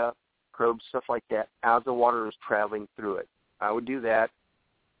bacteria, microbes, stuff like that, as the water is traveling through it. I would do that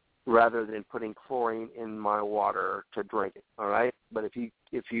rather than putting chlorine in my water to drink it, all right? But if you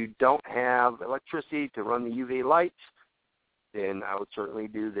don't have electricity to run the UV lights, then I would certainly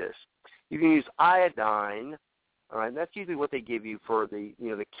do this. You can use iodine, all right? That's usually what they give you for the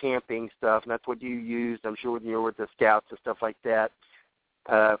camping stuff, and that's what you used, I'm sure, when you were with the scouts and stuff like that.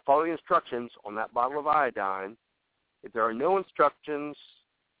 Follow the instructions on that bottle of iodine. If there are no instructions,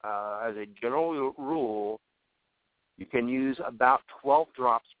 as a general rule, you can use about 12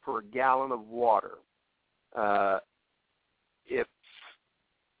 drops per gallon of water.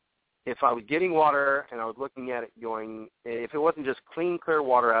 If I was getting water and I was looking at it going, if it wasn't just clean, clear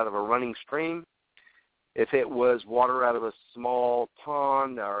water out of a running stream, if it was water out of a small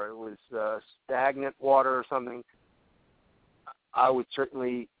pond or it was stagnant water or something, I would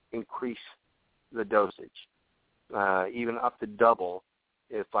certainly increase the dosage, even up to double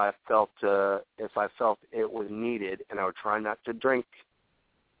if I felt it was needed, and I would try not to drink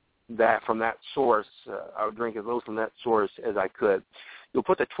that from that source. I would drink as little from that source as I could. You'll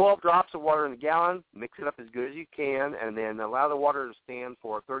put the 12 drops of water in the gallon, mix it up as good as you can, and then allow the water to stand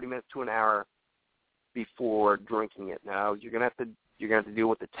for 30 minutes to an hour before drinking it. Now, you're gonna have to deal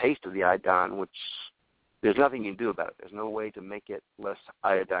with the taste of the iodine, which there's nothing you can do about it. There's no way to make it less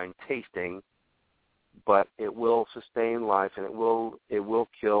iodine tasting, but it will sustain life, and it will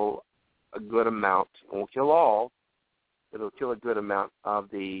kill a good amount. It won't kill all. It'll kill a good amount of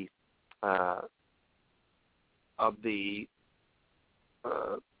the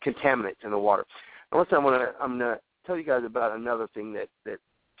contaminants in the water. Now, listen, I'm gonna tell you guys about another thing that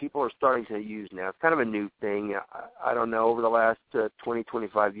people are starting to use now. It's kind of a new thing. I don't know, over the last 20,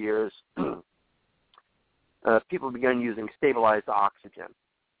 25 years, people began using stabilized oxygen.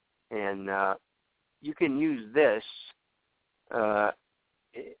 And you can use this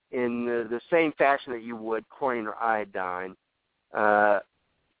in the same fashion that you would chlorine or iodine.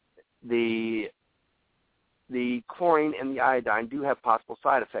 The chlorine and the iodine do have possible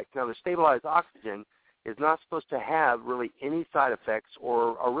side effects. Now, the stabilized oxygen is not supposed to have really any side effects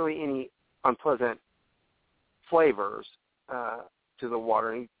or really any unpleasant flavors to the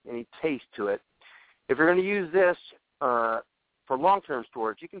water, any taste to it. If you're going to use this for long-term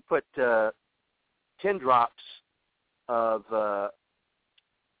storage, you can put 10 drops of the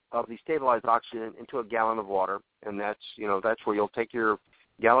stabilized oxygen into a gallon of water, and that's where you'll take your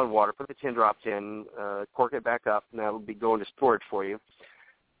gallon of water, put the 10 drops in, cork it back up, and that'll be going to storage for you.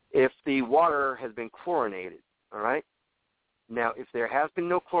 If the water has been chlorinated, all right? Now, if there has been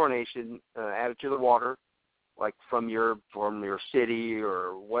no chlorination added to the water, like from your city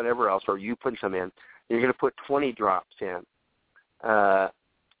or whatever else, or you put some in, you're going to put 20 drops in.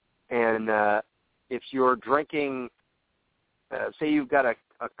 If you're drinking, say you've got a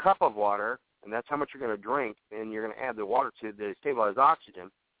cup of water, and that's how much you're going to drink, and you're going to add the water to the stabilized oxygen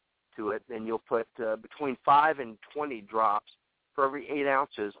to it, then you'll put between 5 and 20 drops for every 8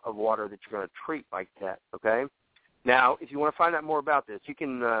 ounces of water that you're going to treat like that, okay? Now, if you want to find out more about this, you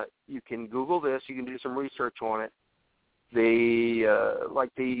can Google this. You can do some research on it. The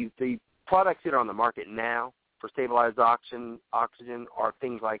products that are on the market now for stabilized oxygen are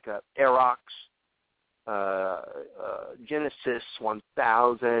things like Aerox, Genesis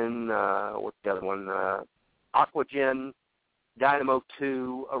 1000, what's the other one? Aquagen, Dynamo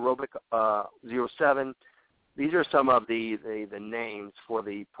 2, Aerobic 07. These are some of the names for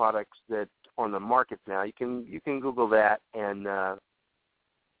the products that are on the market now. You can Google that and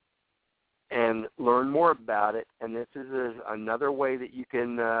learn more about it. And this is another way that you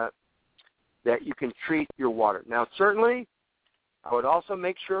can treat your water. Now, certainly, I would also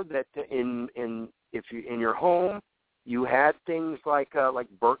make sure that in your home you had things like the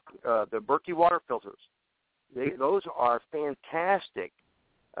Berkey water filters. Those are fantastic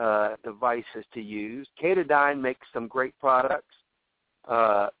devices to use. Katadyn makes some great products.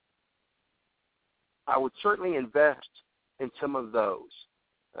 I would certainly invest in some of those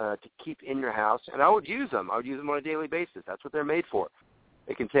to keep in your house, and I would use them. I would use them on a daily basis. That's what they're made for.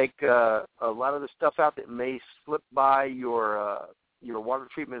 They can take a lot of the stuff out that may slip by your water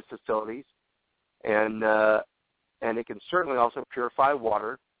treatment facilities, and it can certainly also purify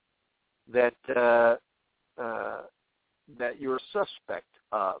water that you're a suspect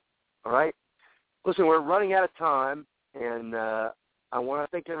of. All right? Listen, we're running out of time, and I want to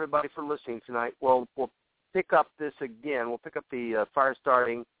thank everybody for listening tonight. We'll pick up this again. We'll pick up the fire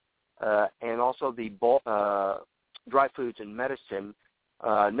starting and also the dry foods and medicine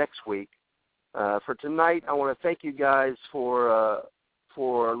next week. For tonight, I want to thank you guys for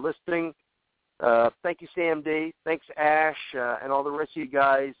listening. Thank you, Sam D. Thanks, Ash, and all the rest of you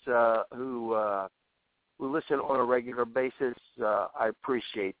guys who listen on a regular basis. I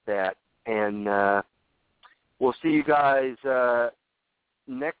appreciate that. And we'll see you guys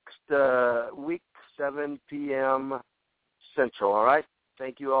next week, 7 p.m. Central, all right?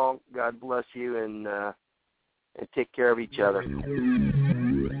 Thank you all. God bless you, and take care of each other.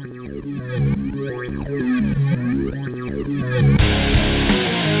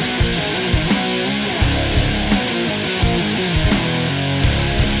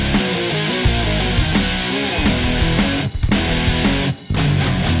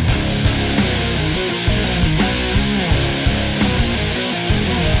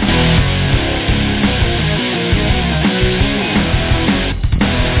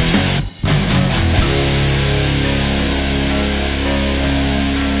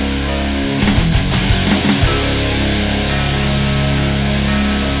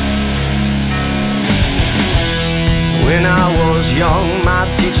 When I was young, my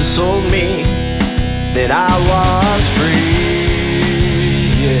teacher told me that I was free,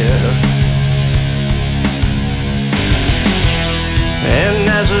 yeah. And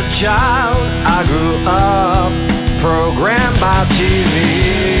as a child, I grew up programmed by TV,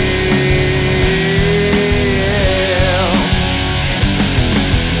 yeah.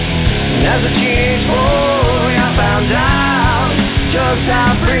 And as a teenage boy, I found out just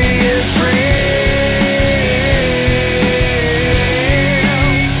how free is free.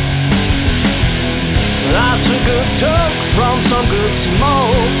 I took a toke from some good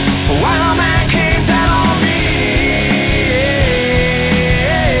smoke.